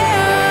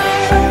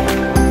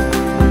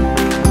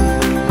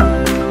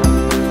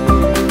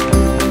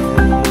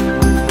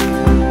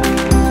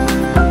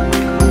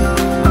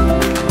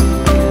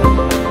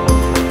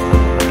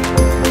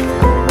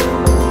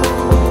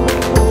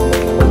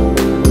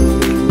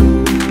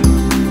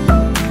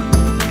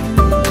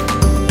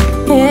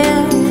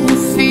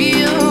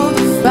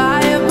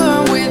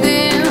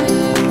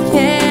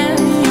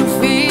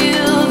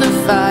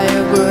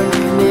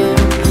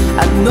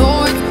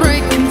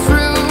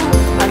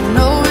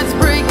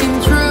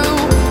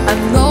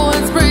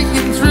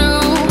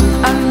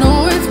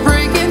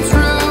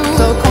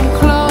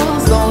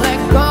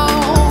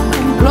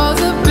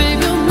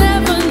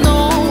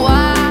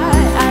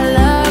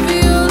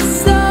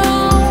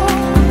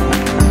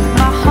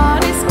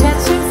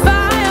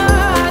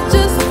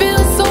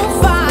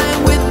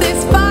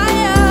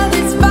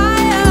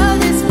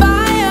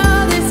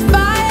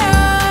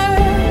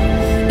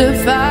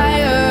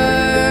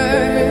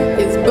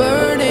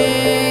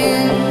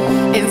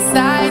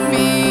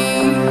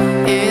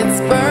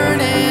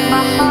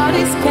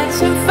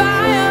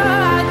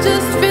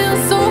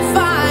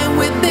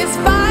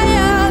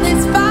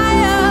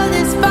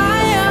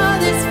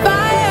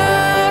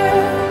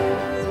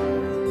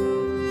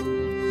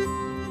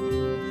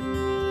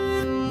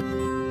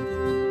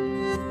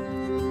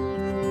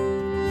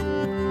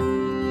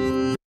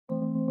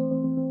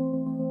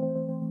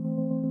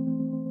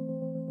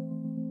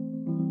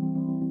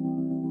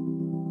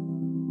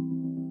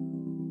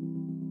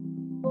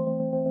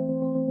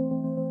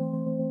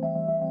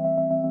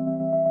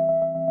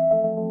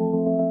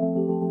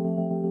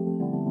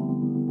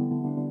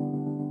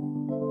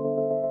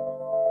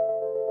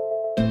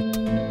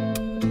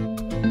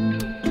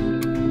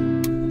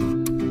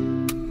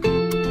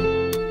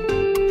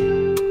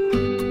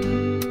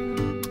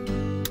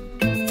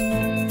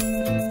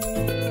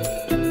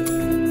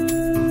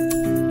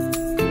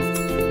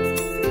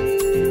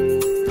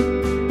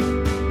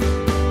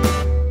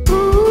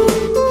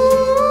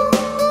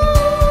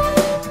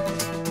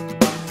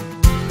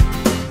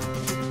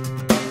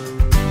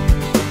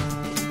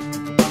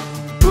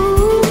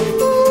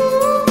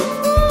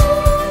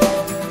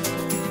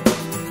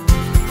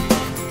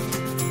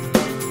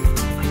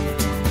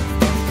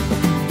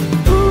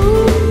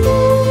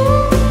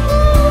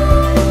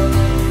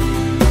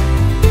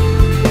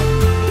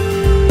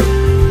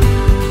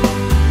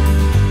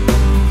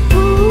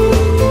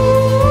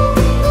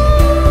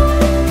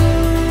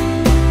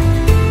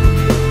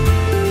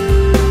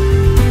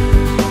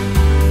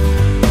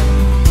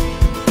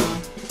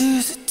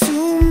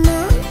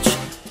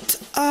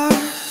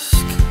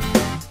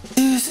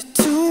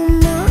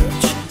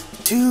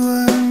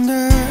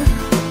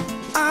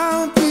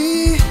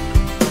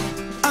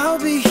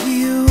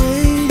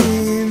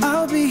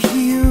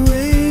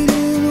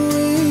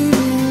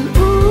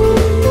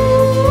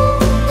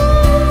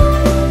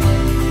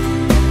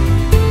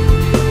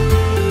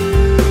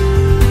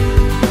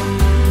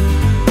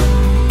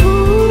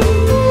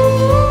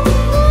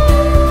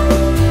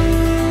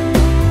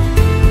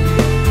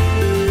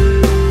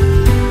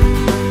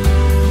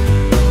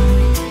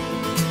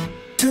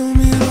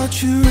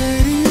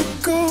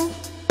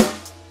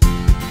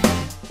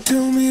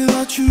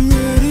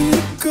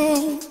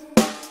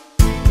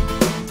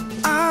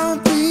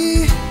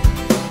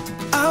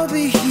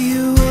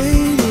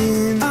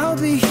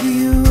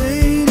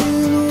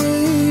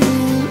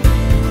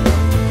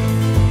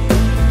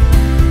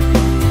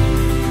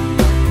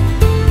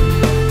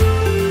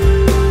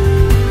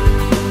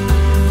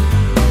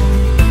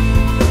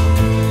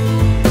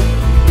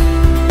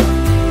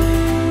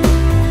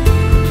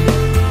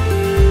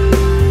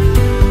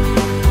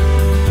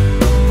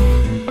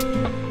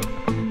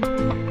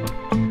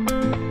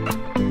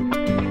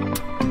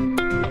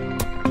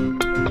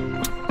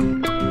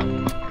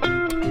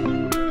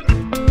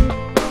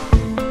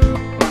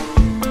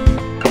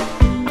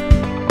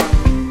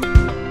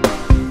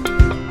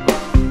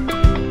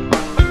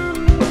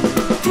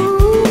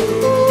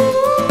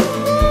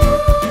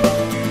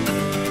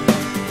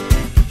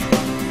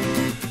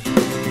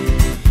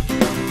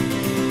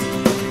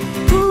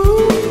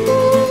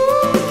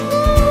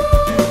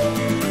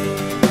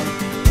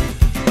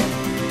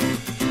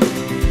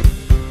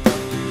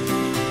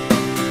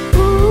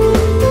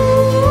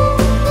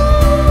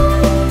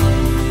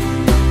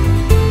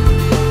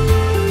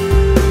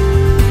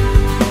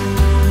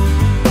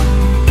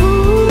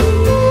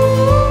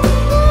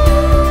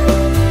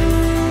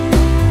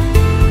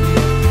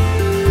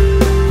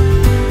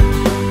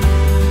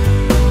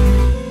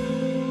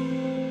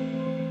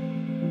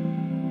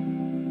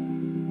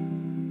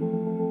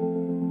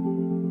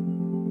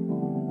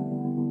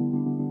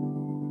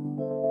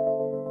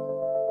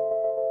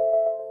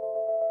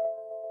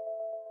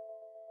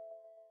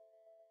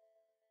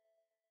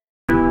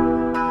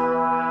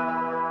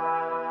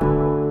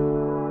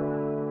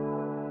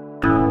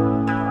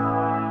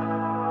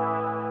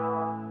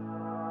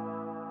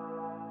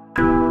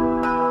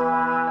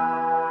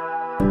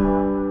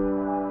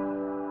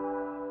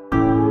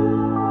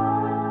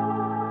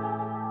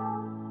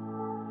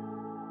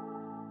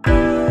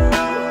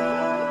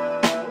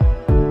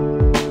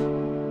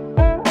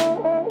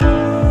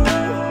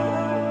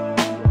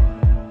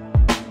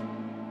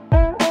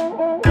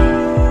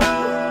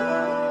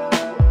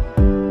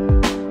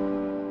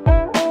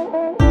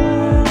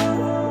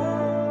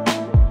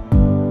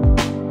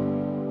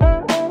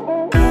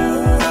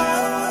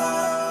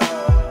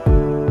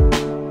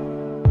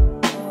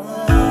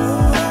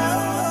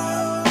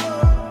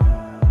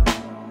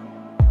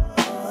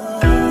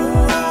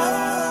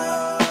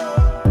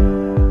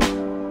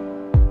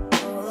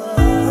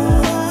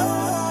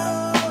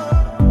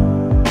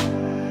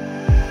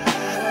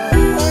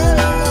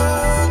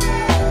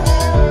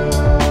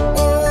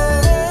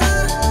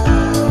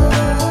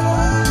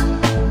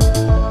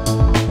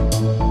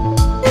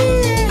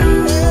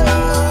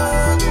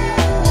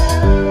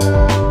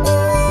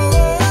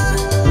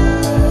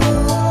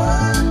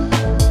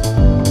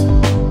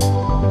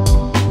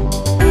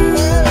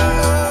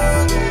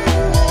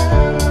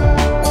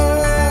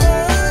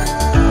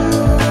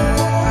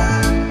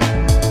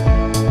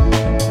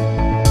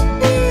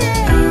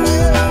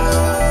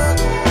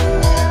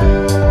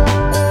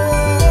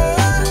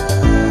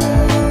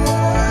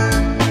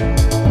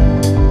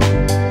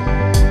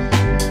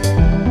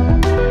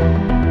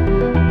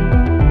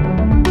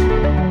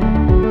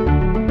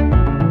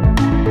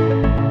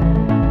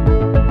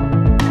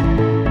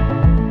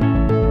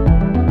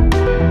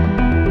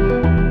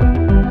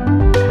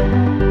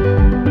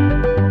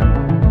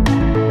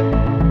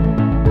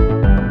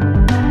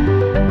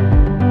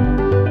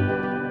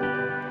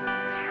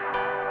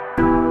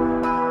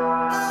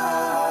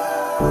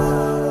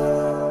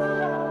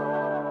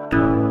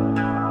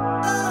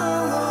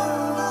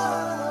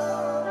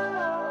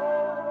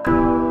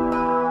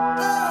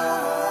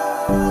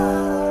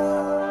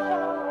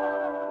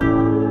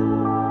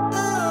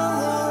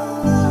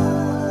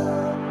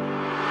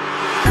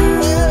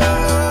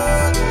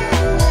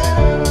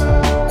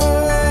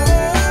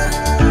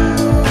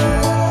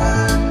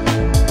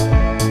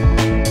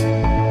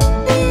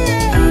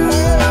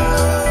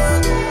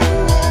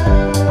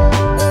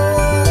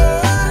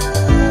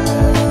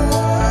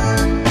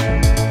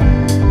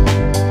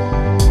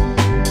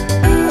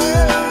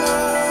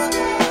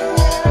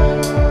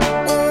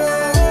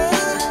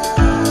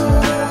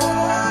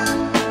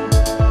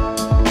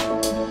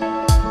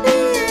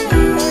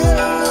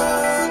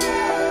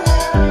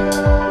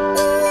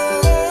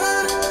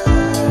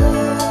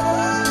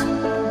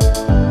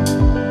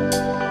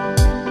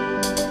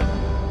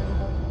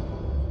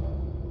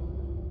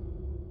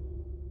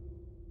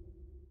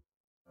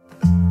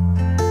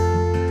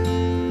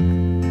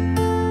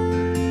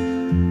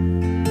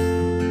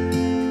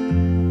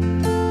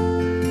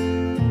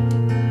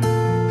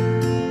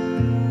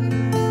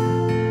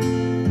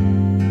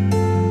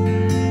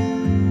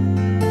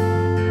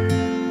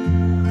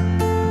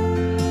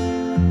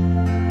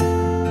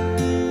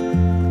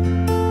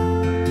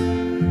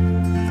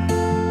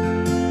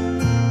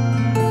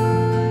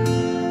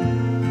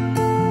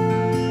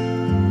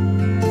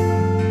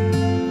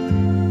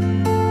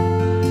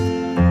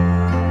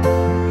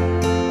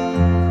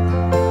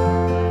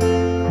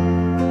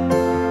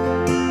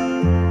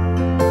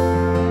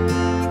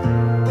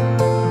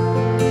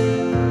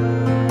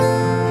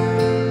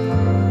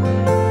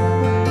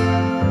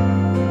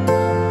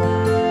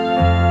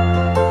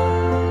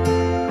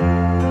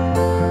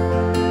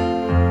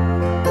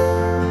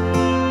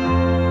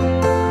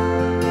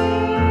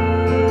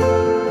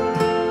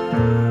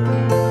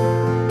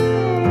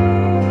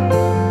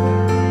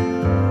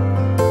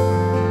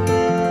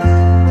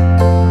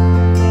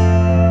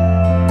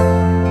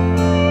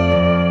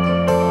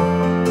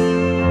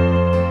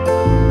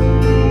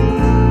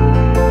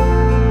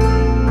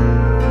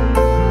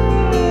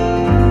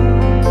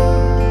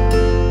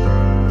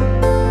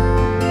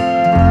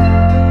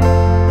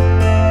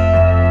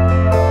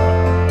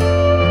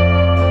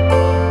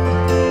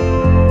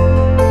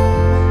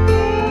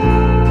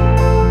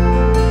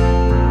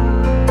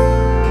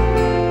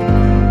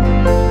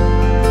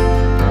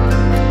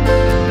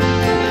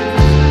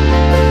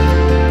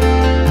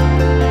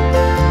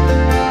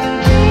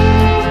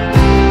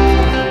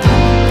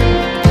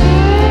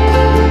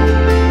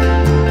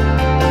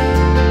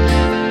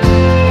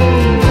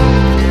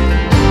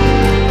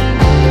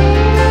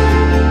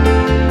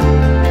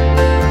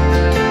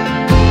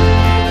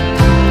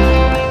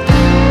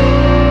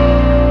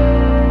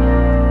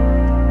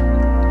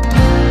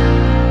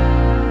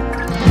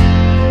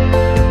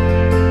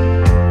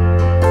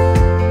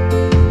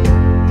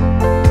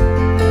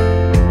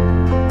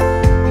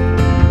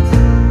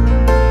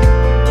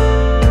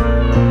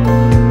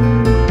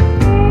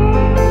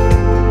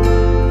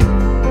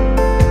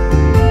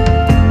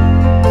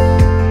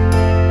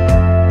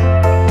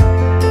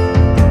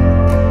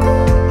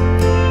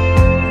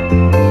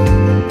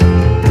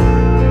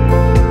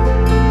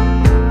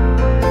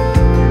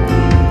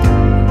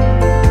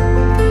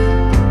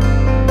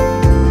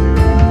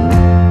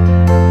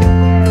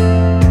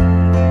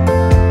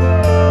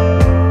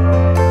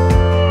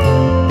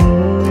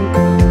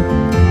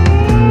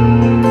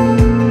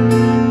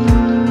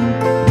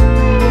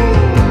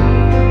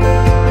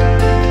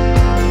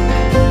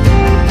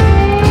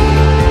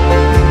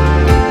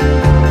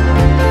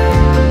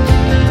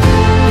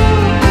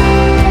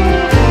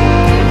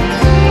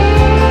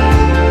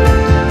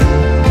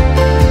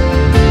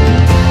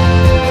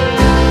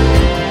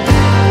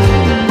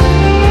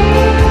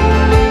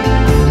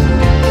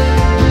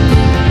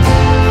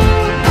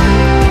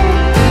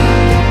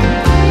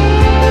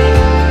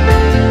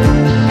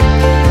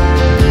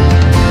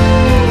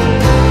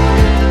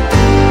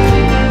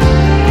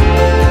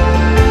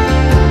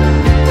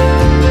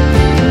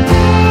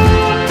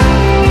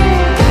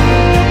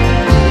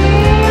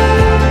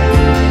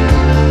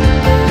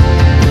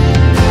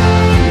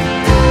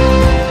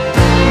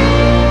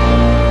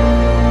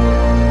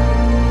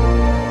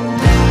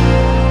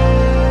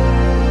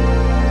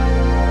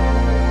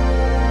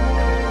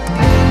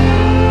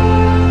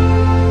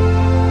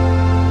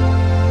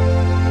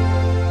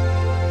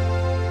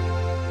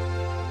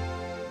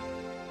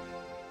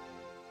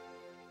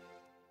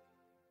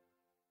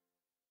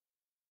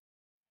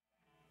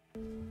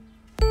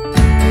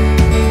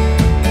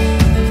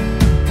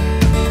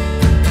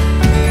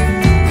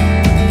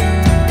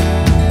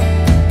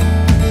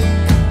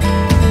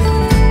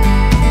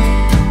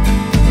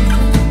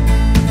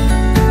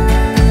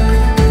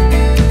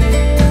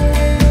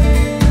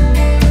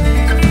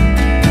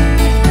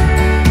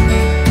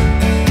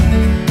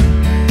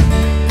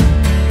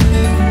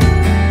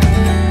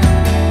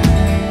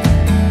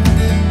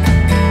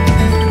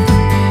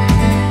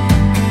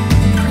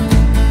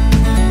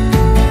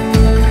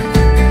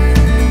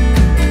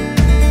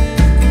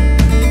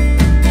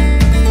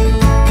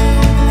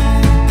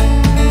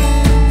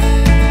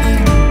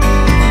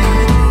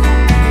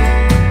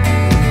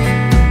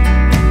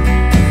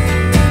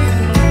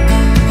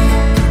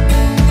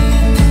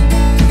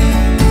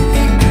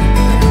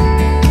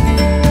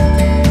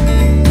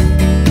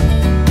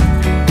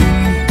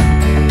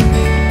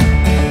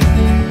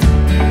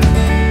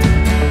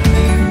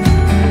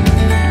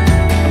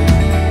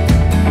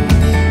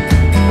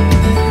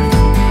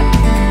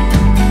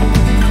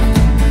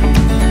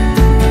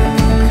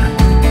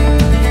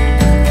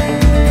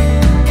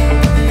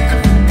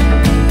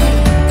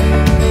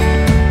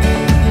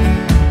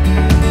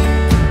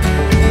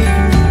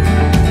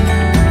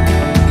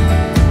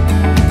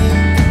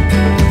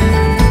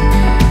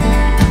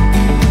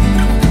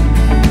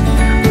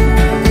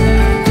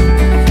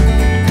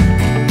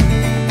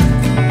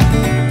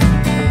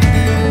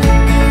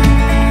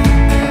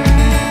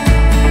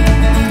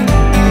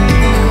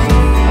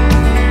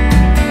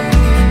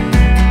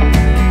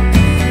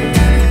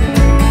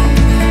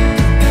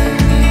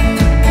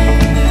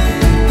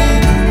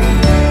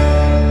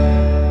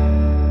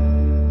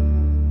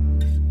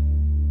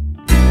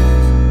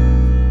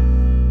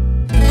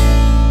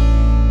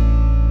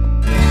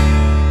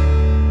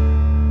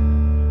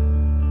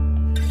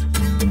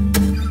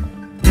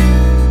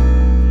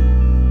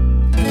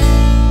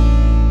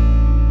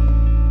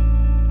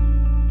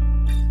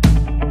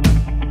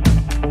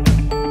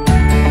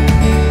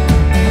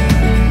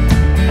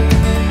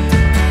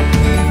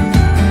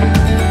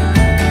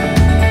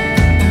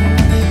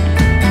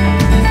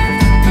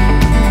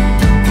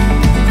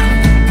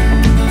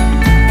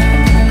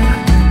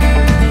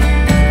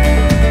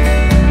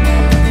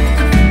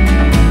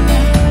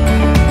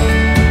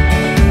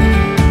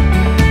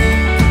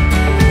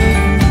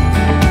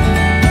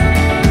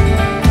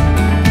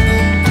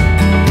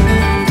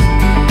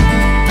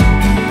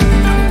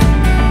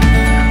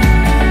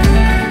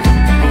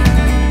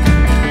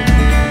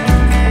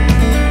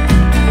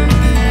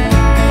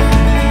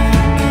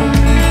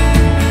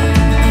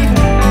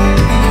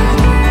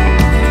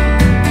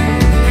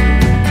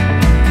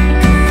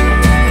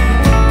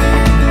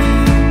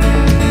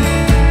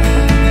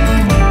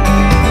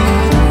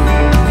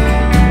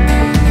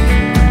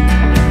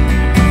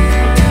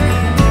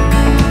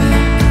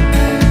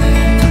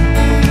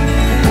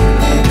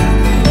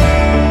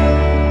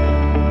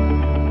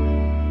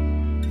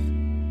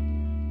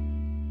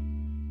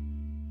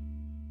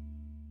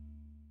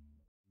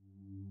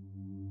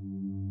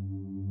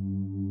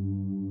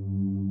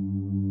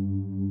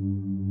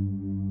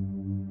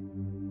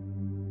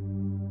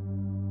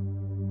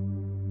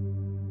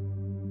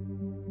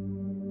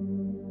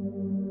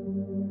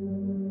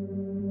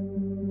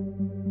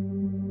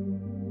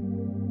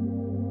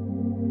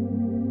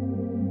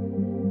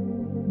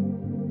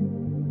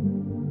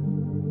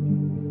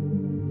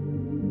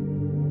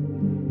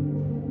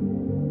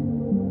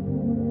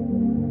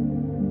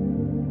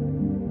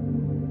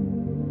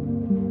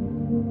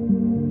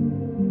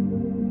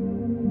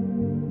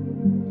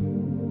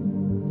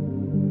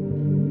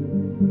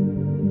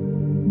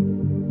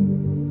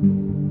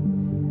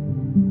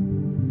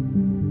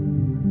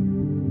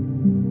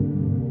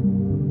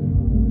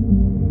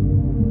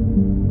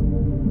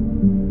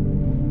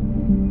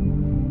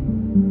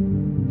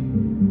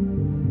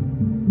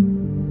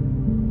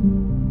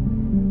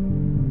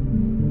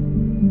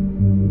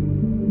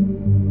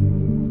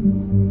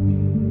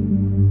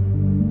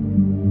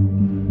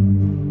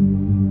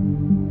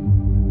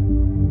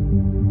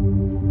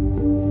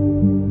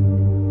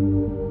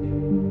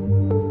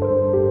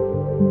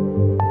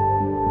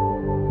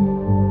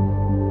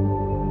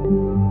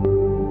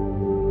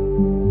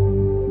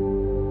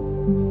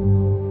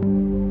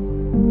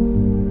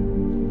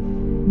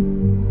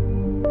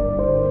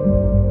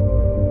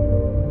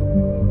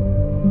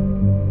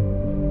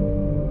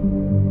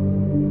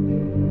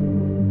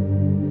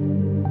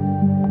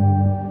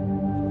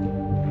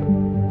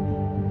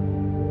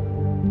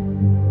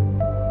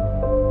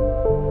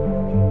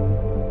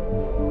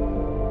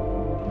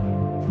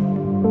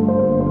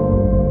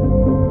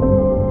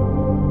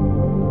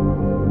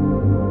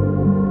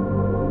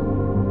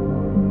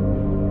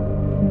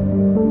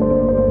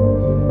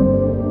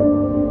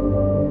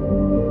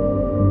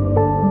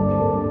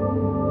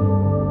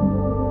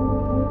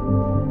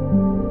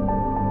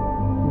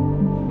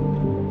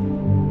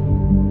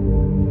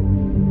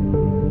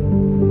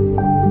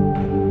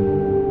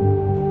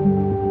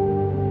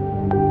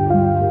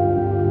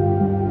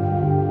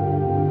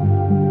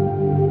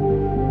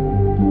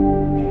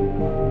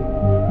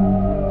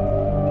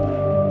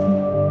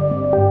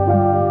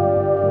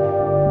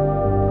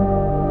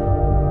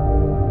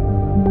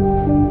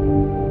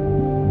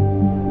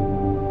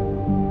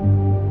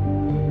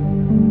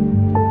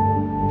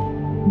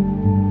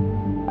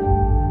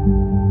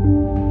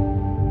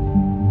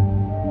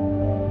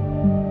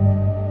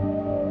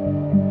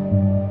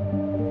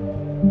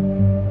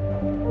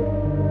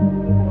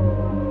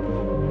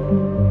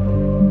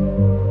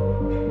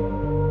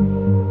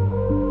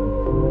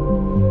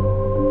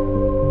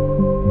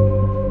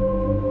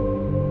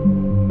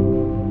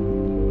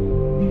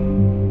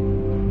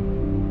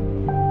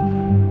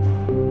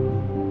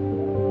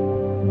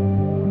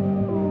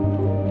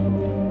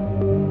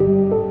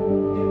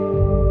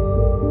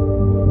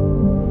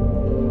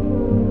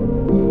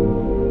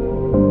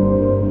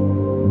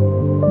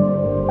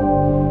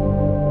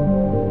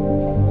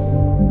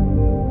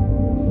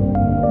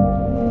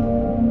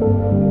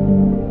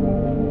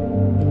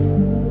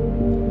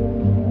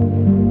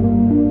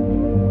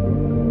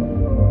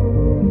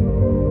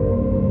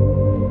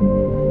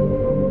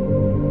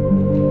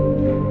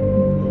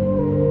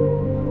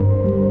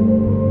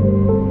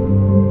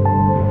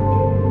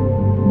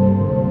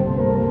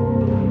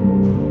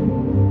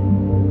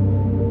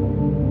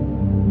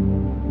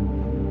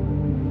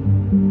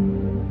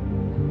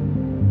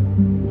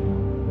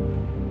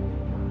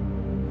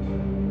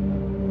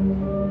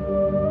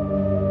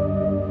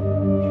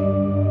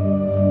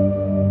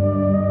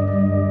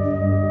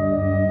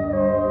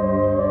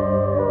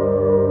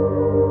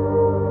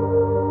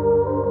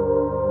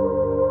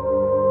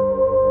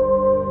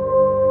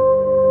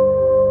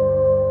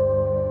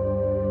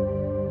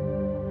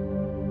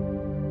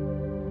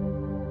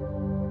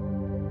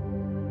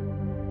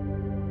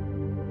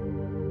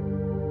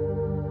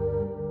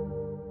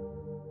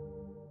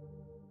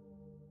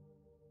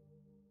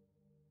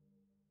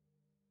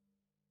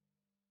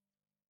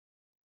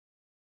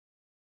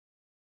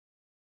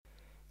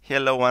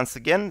Hello once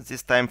again,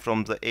 this time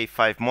from the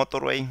A5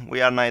 motorway.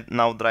 We are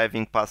now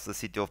driving past the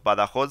city of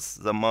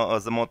Badajoz, the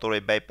motorway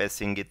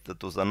bypassing it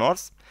to the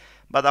north.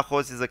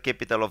 Badajoz is the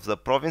capital of the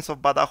province of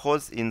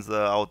Badajoz in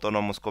the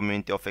autonomous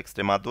community of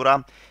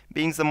Extremadura,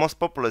 being the most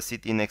populous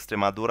city in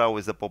Extremadura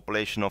with a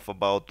population of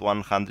about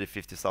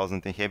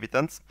 150,000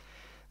 inhabitants.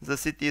 The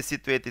city is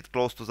situated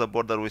close to the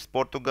border with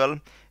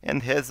Portugal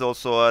and has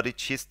also a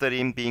rich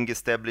history, being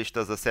established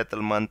as a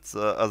settlement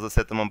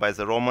by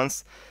the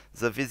Romans.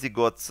 The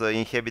Visigoths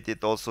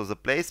inhabited also the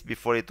place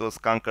before it was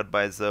conquered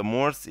by the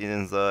Moors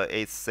in the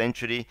 8th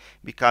century,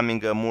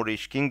 becoming a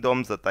Moorish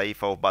kingdom, the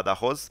Taifa of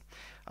Badajoz.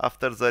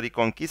 After the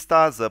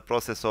Reconquista, the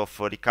process of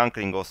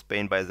reconquering of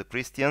Spain by the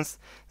Christians,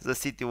 the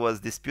city was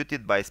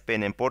disputed by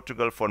Spain and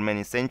Portugal for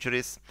many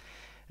centuries,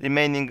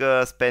 remaining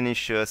a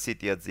Spanish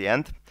city at the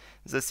end.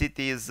 The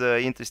city is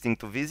interesting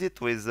to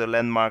visit, with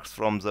landmarks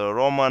from the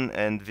Roman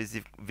and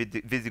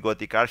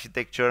Visigothic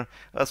architecture,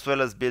 as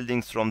well as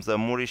buildings from the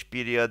Moorish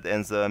period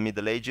and the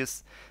Middle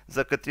Ages.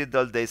 The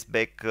cathedral dates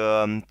back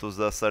to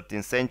the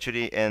 13th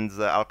century, and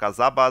the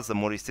Alcazaba, the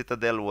Moorish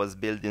citadel, was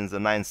built in the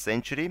 9th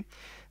century.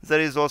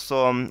 There is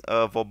also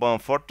a Vauban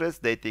fortress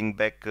dating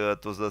back to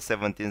the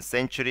 17th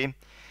century,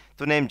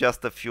 to name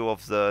just a few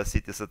of the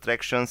city's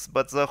attractions,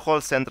 but the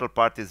whole central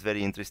part is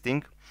very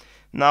interesting.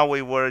 Now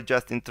we were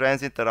just in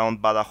transit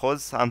around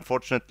Badajoz.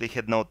 Unfortunately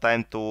had no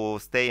time to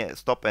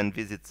stop and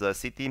visit the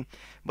city,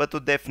 but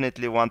would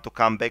definitely want to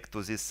come back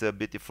to this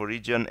beautiful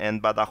region,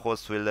 and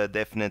Badajoz will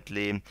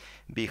definitely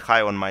be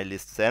high on my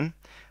list then.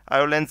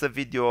 I will end the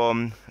video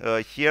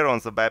here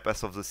on the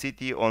bypass of the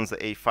city on the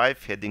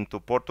A5 heading to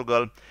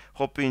Portugal.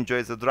 Hope you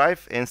enjoy the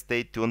drive and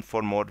stay tuned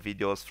for more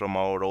videos from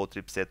our road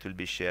trips that will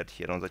be shared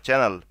here on the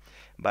channel.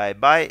 Bye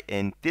bye,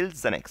 until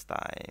the next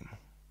time.